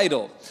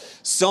vital.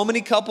 So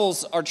many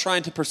couples are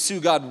trying to pursue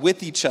God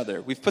with each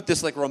other. We've put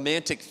this like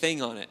romantic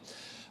thing on it.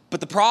 But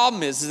the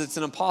problem is it's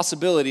an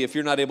impossibility if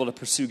you're not able to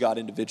pursue God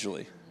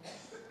individually,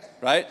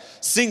 right?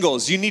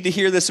 Singles, you need to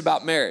hear this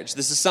about marriage.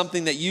 This is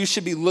something that you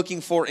should be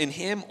looking for in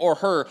him or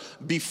her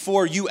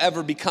before you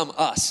ever become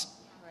us.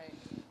 Right.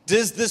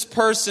 Does this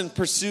person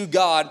pursue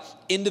God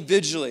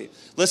individually?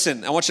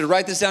 Listen, I want you to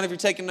write this down if you're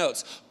taking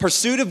notes.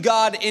 Pursuit of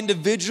God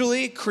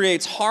individually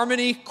creates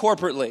harmony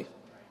corporately.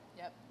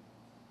 Yep.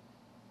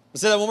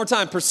 Let's say that one more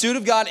time. Pursuit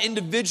of God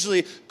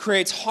individually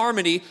creates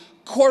harmony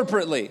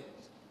corporately.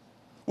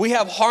 We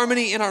have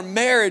harmony in our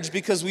marriage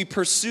because we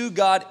pursue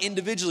God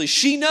individually.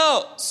 She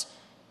knows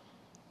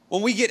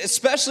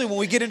especially when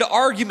we get into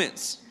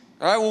arguments,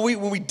 all right,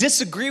 when we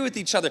disagree with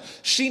each other,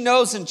 she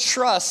knows and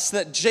trusts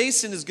that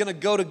Jason is going to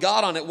go to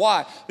God on it.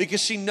 Why?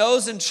 Because she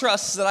knows and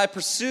trusts that I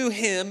pursue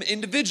him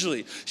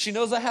individually. She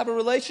knows I have a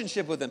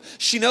relationship with him.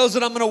 She knows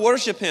that I'm going to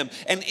worship him.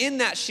 And in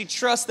that, she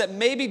trusts that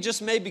maybe,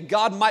 just maybe,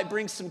 God might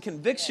bring some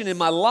conviction in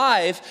my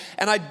life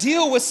and I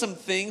deal with some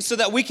things so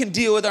that we can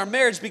deal with our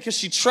marriage because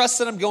she trusts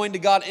that I'm going to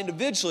God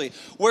individually.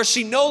 Where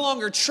she no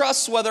longer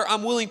trusts whether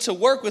I'm willing to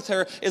work with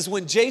her is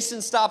when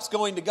Jason stops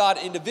going to God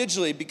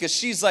individually because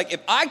she's like,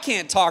 if I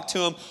can't talk to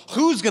him,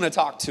 who's going to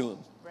talk to him?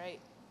 Right.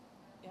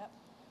 Yep.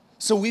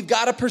 So we've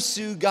got to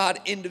pursue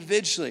God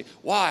individually.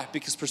 Why?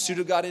 Because pursuit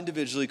of God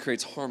individually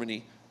creates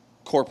harmony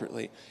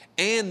corporately.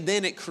 And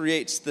then it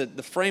creates the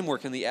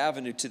framework and the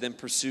avenue to then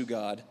pursue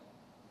God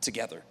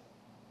together.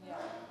 Yeah.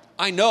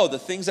 I know the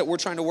things that we're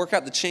trying to work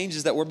out, the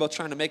changes that we're both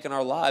trying to make in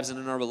our lives and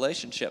in our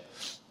relationship,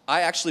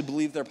 I actually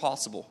believe they're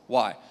possible.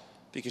 Why?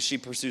 Because she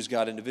pursues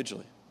God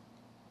individually.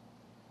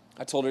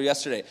 I told her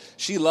yesterday,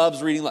 she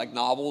loves reading like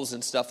novels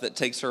and stuff that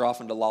takes her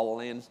off into La La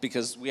Land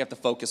because we have to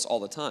focus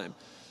all the time,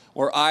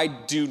 where I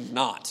do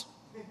not.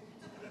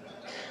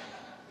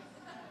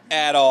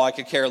 at all. I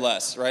could care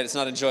less, right? It's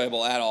not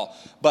enjoyable at all.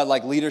 But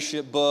like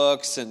leadership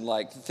books and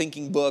like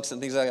thinking books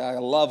and things like that, I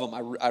love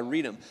them. I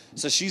read them.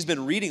 So she's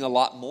been reading a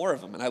lot more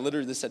of them. And I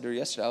literally said to her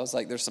yesterday, I was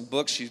like, there's some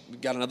books. She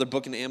got another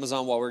book in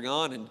Amazon while we're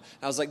gone. And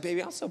I was like,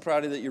 baby, I'm so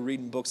proud of you that you're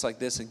reading books like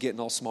this and getting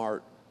all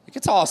smart. Like,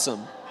 it's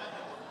awesome.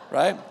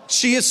 Right?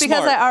 She is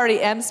smart. Because I already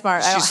am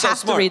smart. I don't She's so have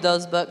smart. to read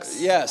those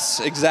books. Yes,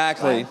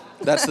 exactly.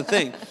 That's the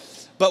thing.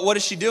 But what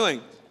is she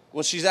doing?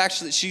 Well,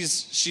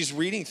 she's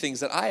reading things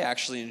that I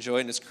actually enjoy,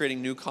 and it's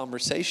creating new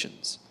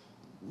conversations,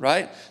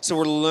 right? So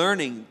we're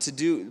learning to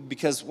do,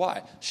 because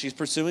why? She's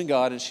pursuing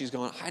God, and she's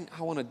going,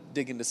 I want to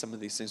dig into some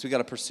of these things. We got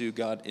to pursue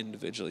God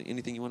individually.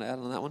 Anything you want to add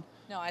on that one?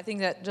 No, I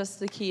think that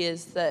just the key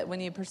is that when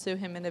you pursue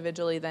him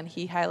individually, then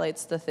he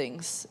highlights the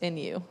things in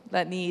you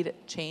that need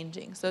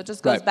changing. So it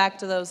just goes back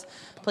to those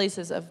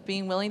places of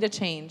being willing to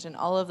change and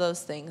all of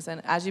those things.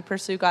 And as you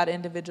pursue God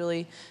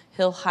individually,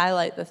 he'll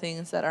highlight the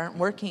things that aren't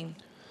working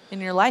in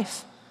your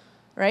life,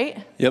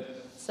 right? Yep.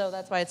 So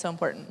that's why it's so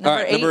important.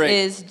 Number eight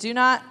is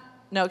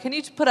can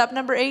you put up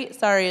number 8?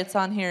 Sorry, it's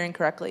on here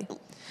incorrectly.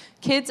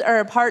 Kids are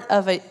a part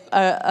of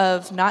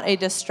of not a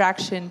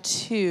distraction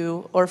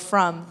to or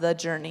from the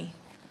journey.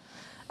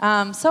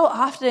 So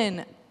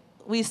often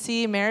we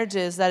see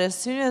marriages that as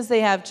soon as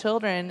they have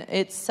children,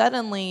 it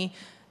suddenly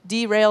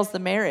derails the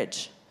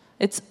marriage.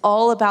 It's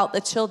all about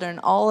the children,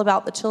 all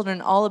about the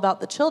children, all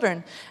about the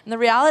children. And the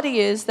reality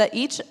is that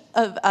each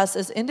of us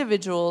as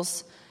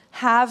individuals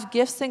have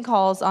gifts and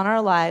calls on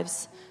our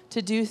lives to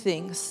do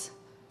things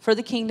for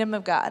the kingdom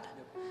of God.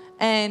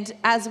 And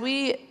as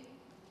we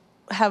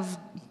have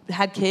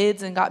had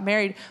kids and got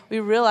married, we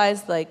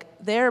realized like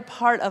they're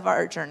part of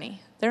our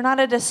journey. They're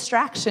not a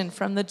distraction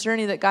from the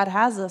journey that God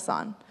has us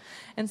on.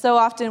 And so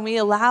often we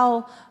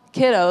allow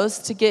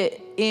kiddos to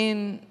get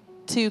in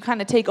to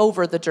kind of take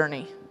over the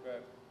journey,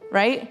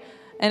 right?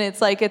 And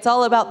it's like, it's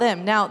all about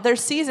them. Now,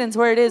 there's seasons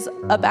where it is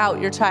about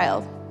your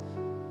child.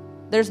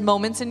 There's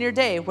moments in your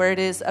day where it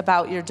is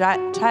about your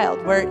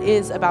child, where it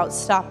is about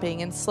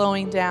stopping and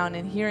slowing down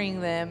and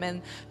hearing them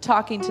and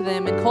talking to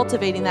them and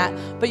cultivating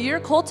that. But you're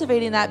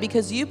cultivating that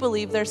because you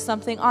believe there's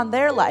something on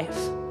their life,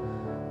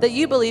 that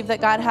you believe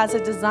that God has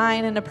a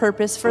design and a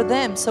purpose for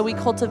them. So we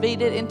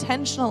cultivate it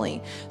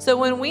intentionally. So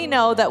when we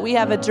know that we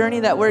have a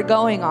journey that we're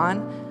going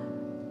on,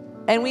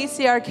 and we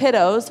see our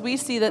kiddos, we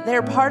see that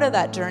they're part of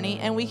that journey,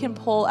 and we can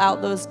pull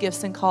out those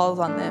gifts and calls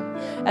on them,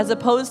 as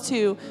opposed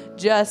to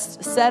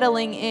just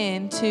settling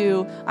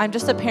into, I'm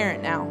just a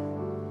parent now.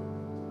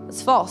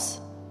 It's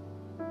false.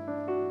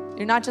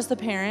 You're not just a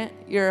parent.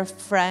 You're a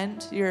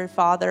friend. You're a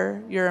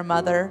father. You're a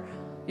mother.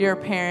 You're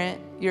a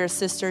parent. You're a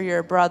sister. You're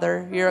a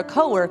brother. You're a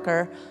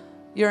coworker.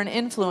 You're an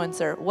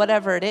influencer.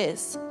 Whatever it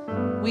is.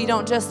 We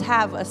don't just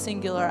have a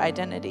singular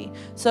identity.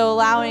 So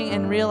allowing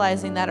and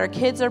realizing that our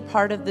kids are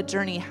part of the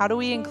journey. How do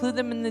we include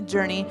them in the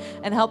journey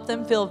and help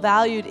them feel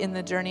valued in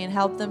the journey and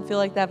help them feel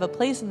like they have a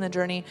place in the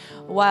journey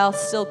while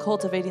still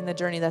cultivating the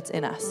journey that's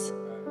in us?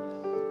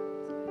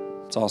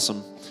 It's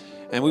awesome.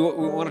 And we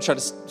want to try to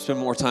spend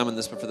more time on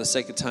this, but for the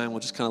sake of time, we'll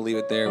just kind of leave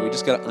it there. We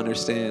just got to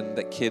understand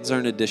that kids are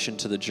an addition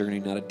to the journey,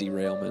 not a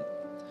derailment.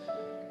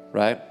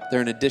 Right?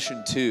 They're an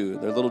addition to.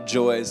 They're little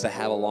joys to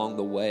have along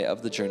the way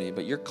of the journey.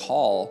 But your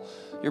call,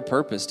 your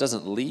purpose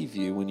doesn't leave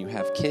you when you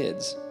have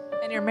kids.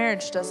 And your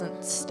marriage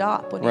doesn't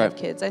stop when you have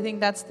kids. I think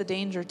that's the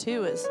danger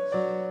too, is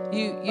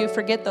you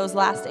forget those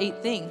last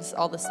 8 things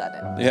all of a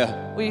sudden.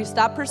 Yeah. We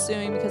stop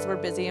pursuing because we're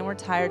busy and we're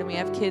tired and we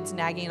have kids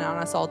nagging on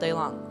us all day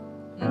long.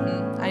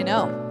 I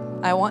know.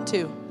 I want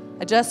to.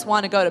 I just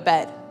want to go to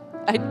bed.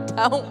 I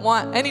don't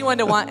want anyone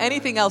to want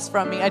anything else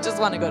from me. I just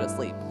want to go to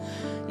sleep.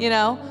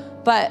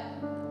 But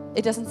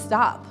it doesn't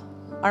stop.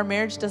 Our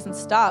marriage doesn't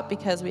stop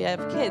because we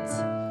have kids.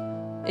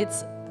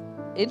 It's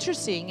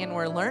interesting, and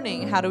we're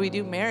learning, how do we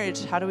do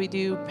marriage? How do we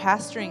do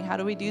pastoring? How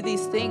do we do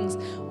these things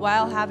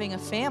while having a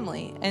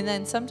family? And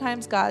then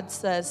sometimes God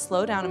says,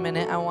 slow down a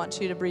minute. I want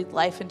you to breathe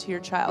life into your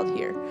child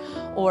here.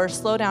 Or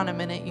slow down a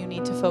minute. You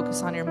need to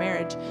focus on your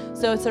marriage.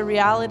 So it's a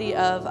reality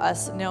of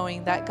us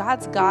knowing that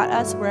God's got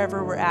us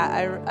wherever we're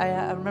at.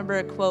 I remember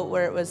a quote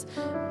where it was,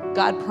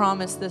 God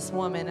promised this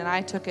woman, and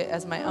I took it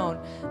as my own,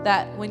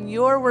 that when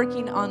you're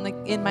working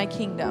in my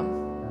kingdom,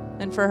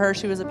 and for her,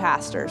 she was a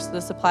pastor, so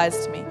this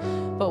applies to me,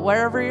 but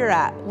wherever you're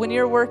at, when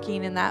you're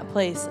working in that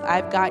place,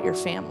 I've got your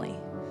family.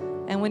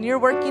 And when you're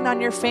working on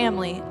your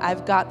family,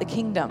 I've got the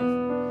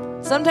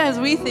kingdom. Sometimes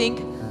we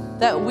think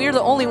that we're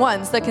the only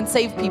ones that can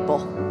save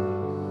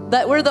people,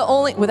 that we're the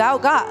only,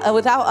 without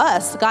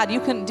us, God, you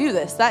couldn't do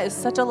this. That is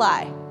such a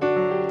lie,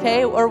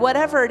 okay? Or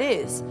whatever it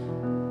is.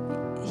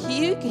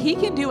 He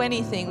can do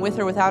anything with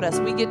or without us.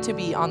 We get to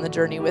be on the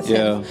journey with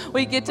him.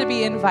 We get to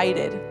be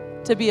invited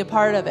to be a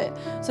part of it.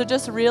 So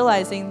just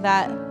realizing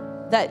that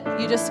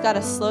you just got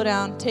to slow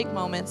down, take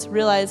moments,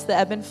 realize the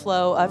ebb and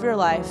flow of your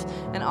life,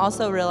 and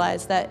also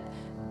realize that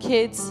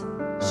kids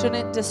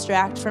shouldn't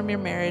distract from your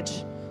marriage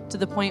to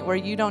the point where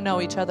you don't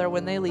know each other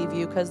when they leave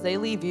you, because they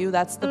leave you.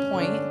 That's the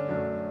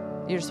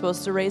point. You're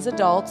supposed to raise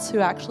adults who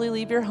actually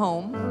leave your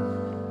home.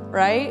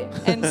 right?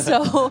 And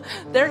so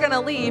they're going to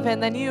leave,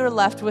 and then you're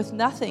left with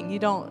nothing. You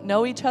don't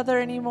know each other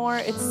anymore.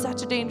 It's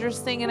such a dangerous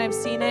thing, and I've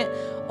seen it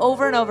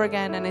over and over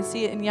again, and I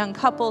see it in young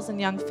couples and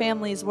young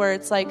families where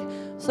it's like,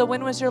 so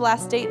when was your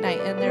last date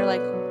night? And they're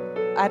like,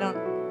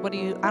 we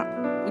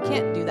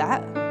can't do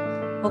that.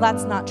 Well,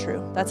 that's not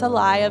true. That's a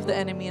lie of the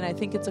enemy, and I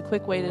think it's a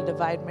quick way to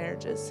divide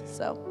marriages,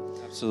 so.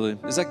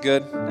 Absolutely. Is that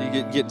good?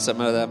 You get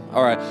something out of that?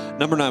 All right.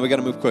 Number 9, we got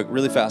to move quick,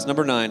 really fast.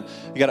 Number 9,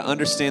 you got to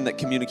understand that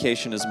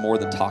communication is more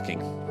than talking.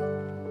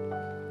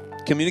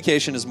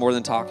 Communication is more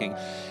than talking.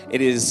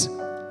 It is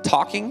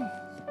talking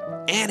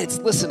and it's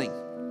listening.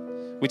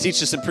 We teach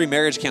this in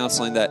pre-marriage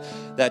counseling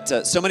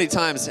that so many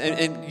times,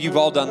 and you've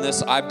all done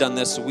this, I've done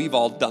this, we've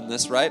all done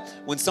this, right?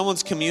 When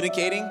someone's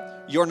communicating,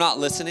 you're not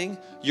listening,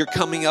 you're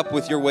coming up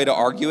with your way to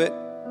argue it. You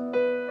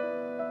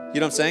know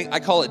what I'm saying? I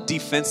call it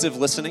defensive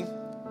listening.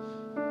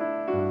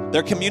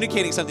 They're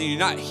communicating something. You're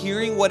not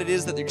hearing what it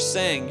is that they're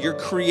saying. You're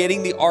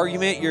creating the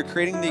argument. You're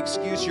creating the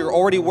excuse. You're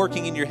already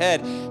working in your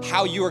head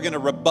how you are going to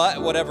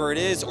rebut whatever it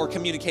is or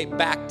communicate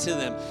back to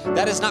them.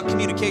 That is not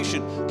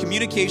communication.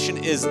 Communication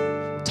is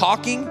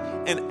talking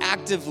and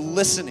active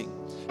listening.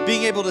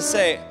 Being able to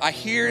say, I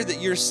hear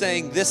that you're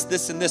saying this,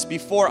 this, and this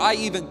before I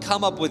even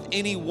come up with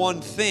any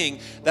one thing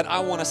that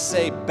I want to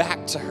say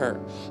back to her.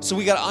 So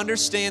we got to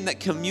understand that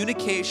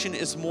communication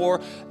is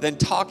more than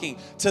talking.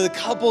 To the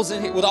couples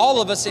in here, with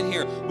all of us in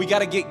here, we got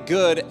to get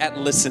good at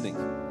listening.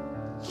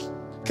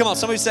 Come on,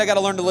 somebody say, I got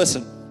to learn to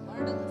listen.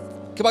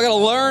 Come on, I got to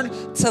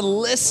learn to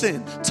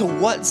listen to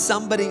what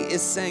somebody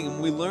is saying.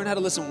 And we learn how to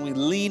listen when we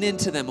lean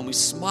into them and we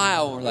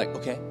smile and we're like,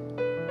 okay,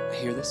 I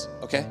hear this.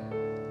 Okay.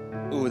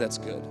 Ooh, that's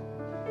good.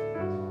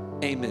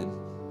 Amen,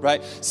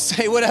 right?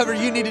 Say whatever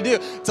you need to do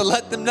to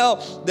let them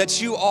know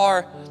that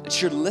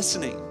you're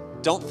listening.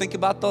 Don't think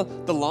about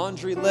the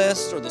laundry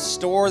list or the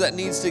store that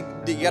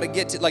you got to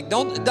get to. Like,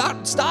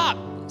 don't stop.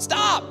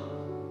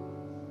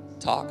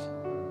 Talk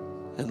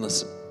and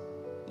listen.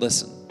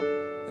 Listen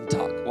and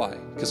talk. Why?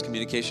 Because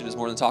communication is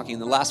more than talking.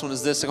 And the last one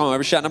is this. Come on,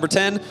 everybody shout number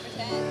 10.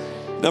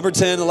 Number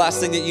 10, the last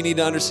thing that you need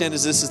to understand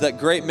is this, is that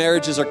great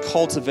marriages are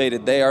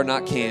cultivated. They are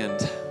not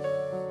canned.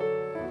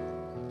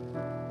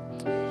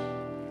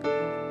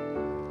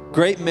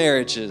 Great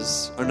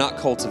marriages are not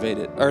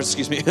cultivated,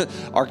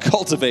 are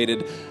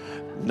cultivated,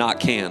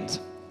 not canned.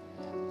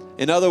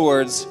 In other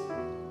words,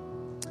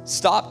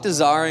 stop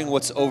desiring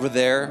what's over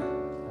there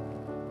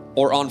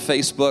or on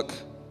Facebook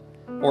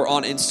or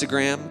on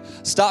Instagram.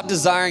 Stop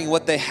desiring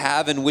what they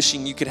have and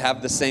wishing you could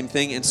have the same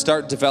thing, and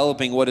start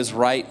developing what is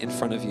right in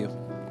front of you.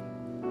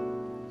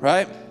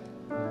 Right?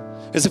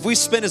 Because if we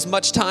spend as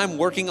much time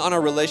working on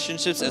our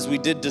relationships as we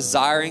did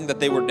desiring that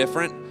they were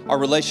different, our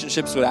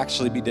relationships would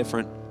actually be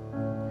different.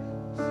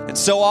 And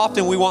so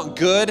often we want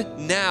good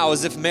now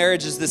as if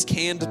marriage is this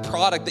canned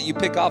product that you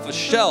pick off a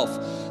shelf.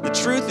 The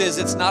truth is,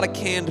 it's not a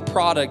canned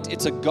product.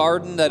 It's a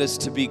garden that is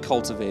to be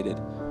cultivated.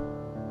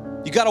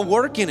 You got to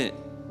work in it.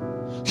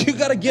 You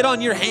got to get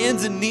on your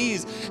hands and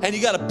knees and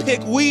you got to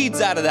pick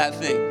weeds out of that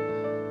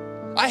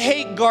thing. I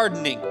hate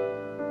gardening.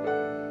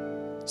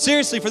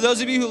 Seriously, for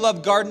those of you who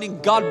love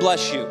gardening, God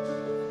bless you.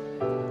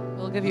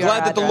 We'll give you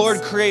Glad that the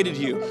Lord created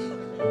you.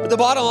 But the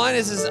bottom line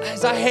is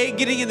I hate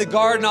getting in the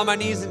garden on my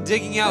knees and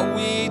digging out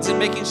weeds and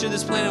making sure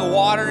this plant and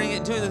watering it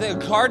and doing the thing.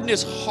 A garden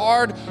is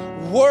hard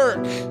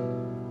work.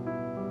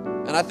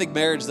 And I think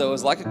marriage, though,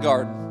 is like a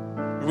garden.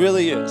 It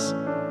really is.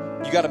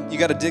 You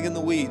gotta dig in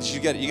the weeds.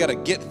 You gotta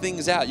get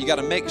things out. You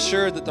gotta make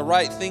sure that the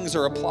right things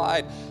are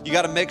applied. You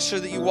gotta make sure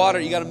that you water.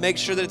 You gotta make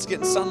sure that it's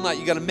getting sunlight.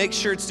 You gotta make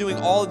sure it's doing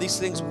all of these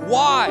things.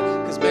 Why?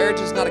 Because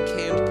marriage is not a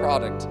canned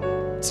product.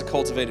 It's a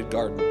cultivated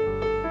garden.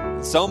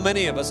 And so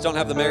many of us don't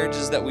have the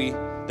marriages that we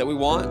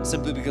want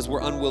simply because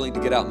we're unwilling to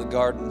get out in the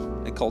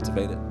garden and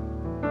cultivate it.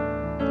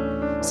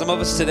 Some of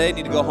us today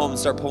need to go home and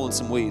start pulling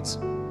some weeds.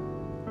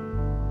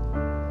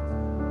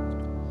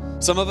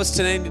 Some of us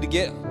today need to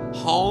get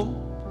home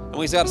and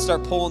we've got to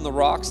start pulling the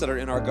rocks that are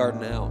in our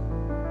garden out.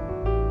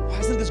 Why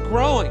isn't this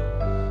growing?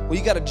 Well,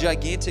 you got a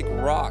gigantic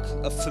rock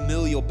of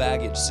familial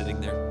baggage sitting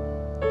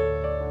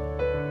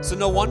there. So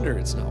no wonder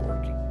it's not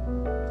working.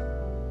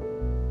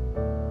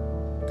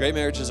 Great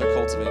marriages are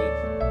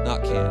cultivated,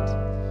 not canned.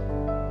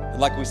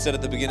 And like we said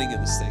at the beginning of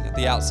this thing, at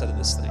the outset of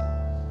this thing,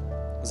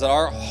 is that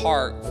our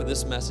heart for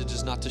this message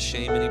is not to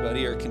shame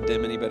anybody or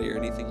condemn anybody or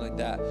anything like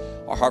that.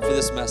 Our heart for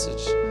this message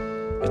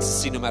is to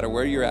see no matter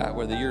where you're at,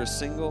 whether you're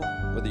single,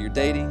 whether you're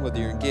dating, whether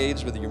you're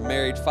engaged, whether you're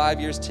married 5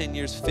 years, 10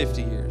 years,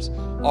 50 years,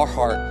 our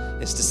heart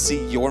is to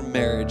see your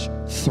marriage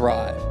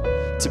thrive,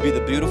 to be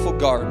the beautiful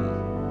garden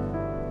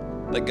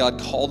that God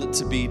called it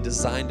to be,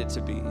 designed it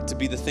to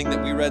be the thing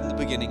that we read in the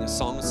beginning of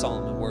Song of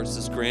Solomon, where it's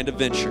this grand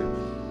adventure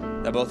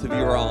that both of you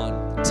are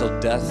on until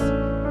death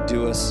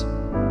do us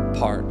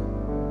part.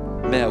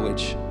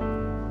 Marriage.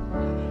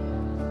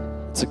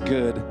 It's a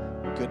good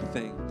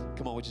thing.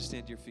 Come on, would you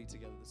stand to your feet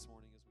together this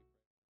morning?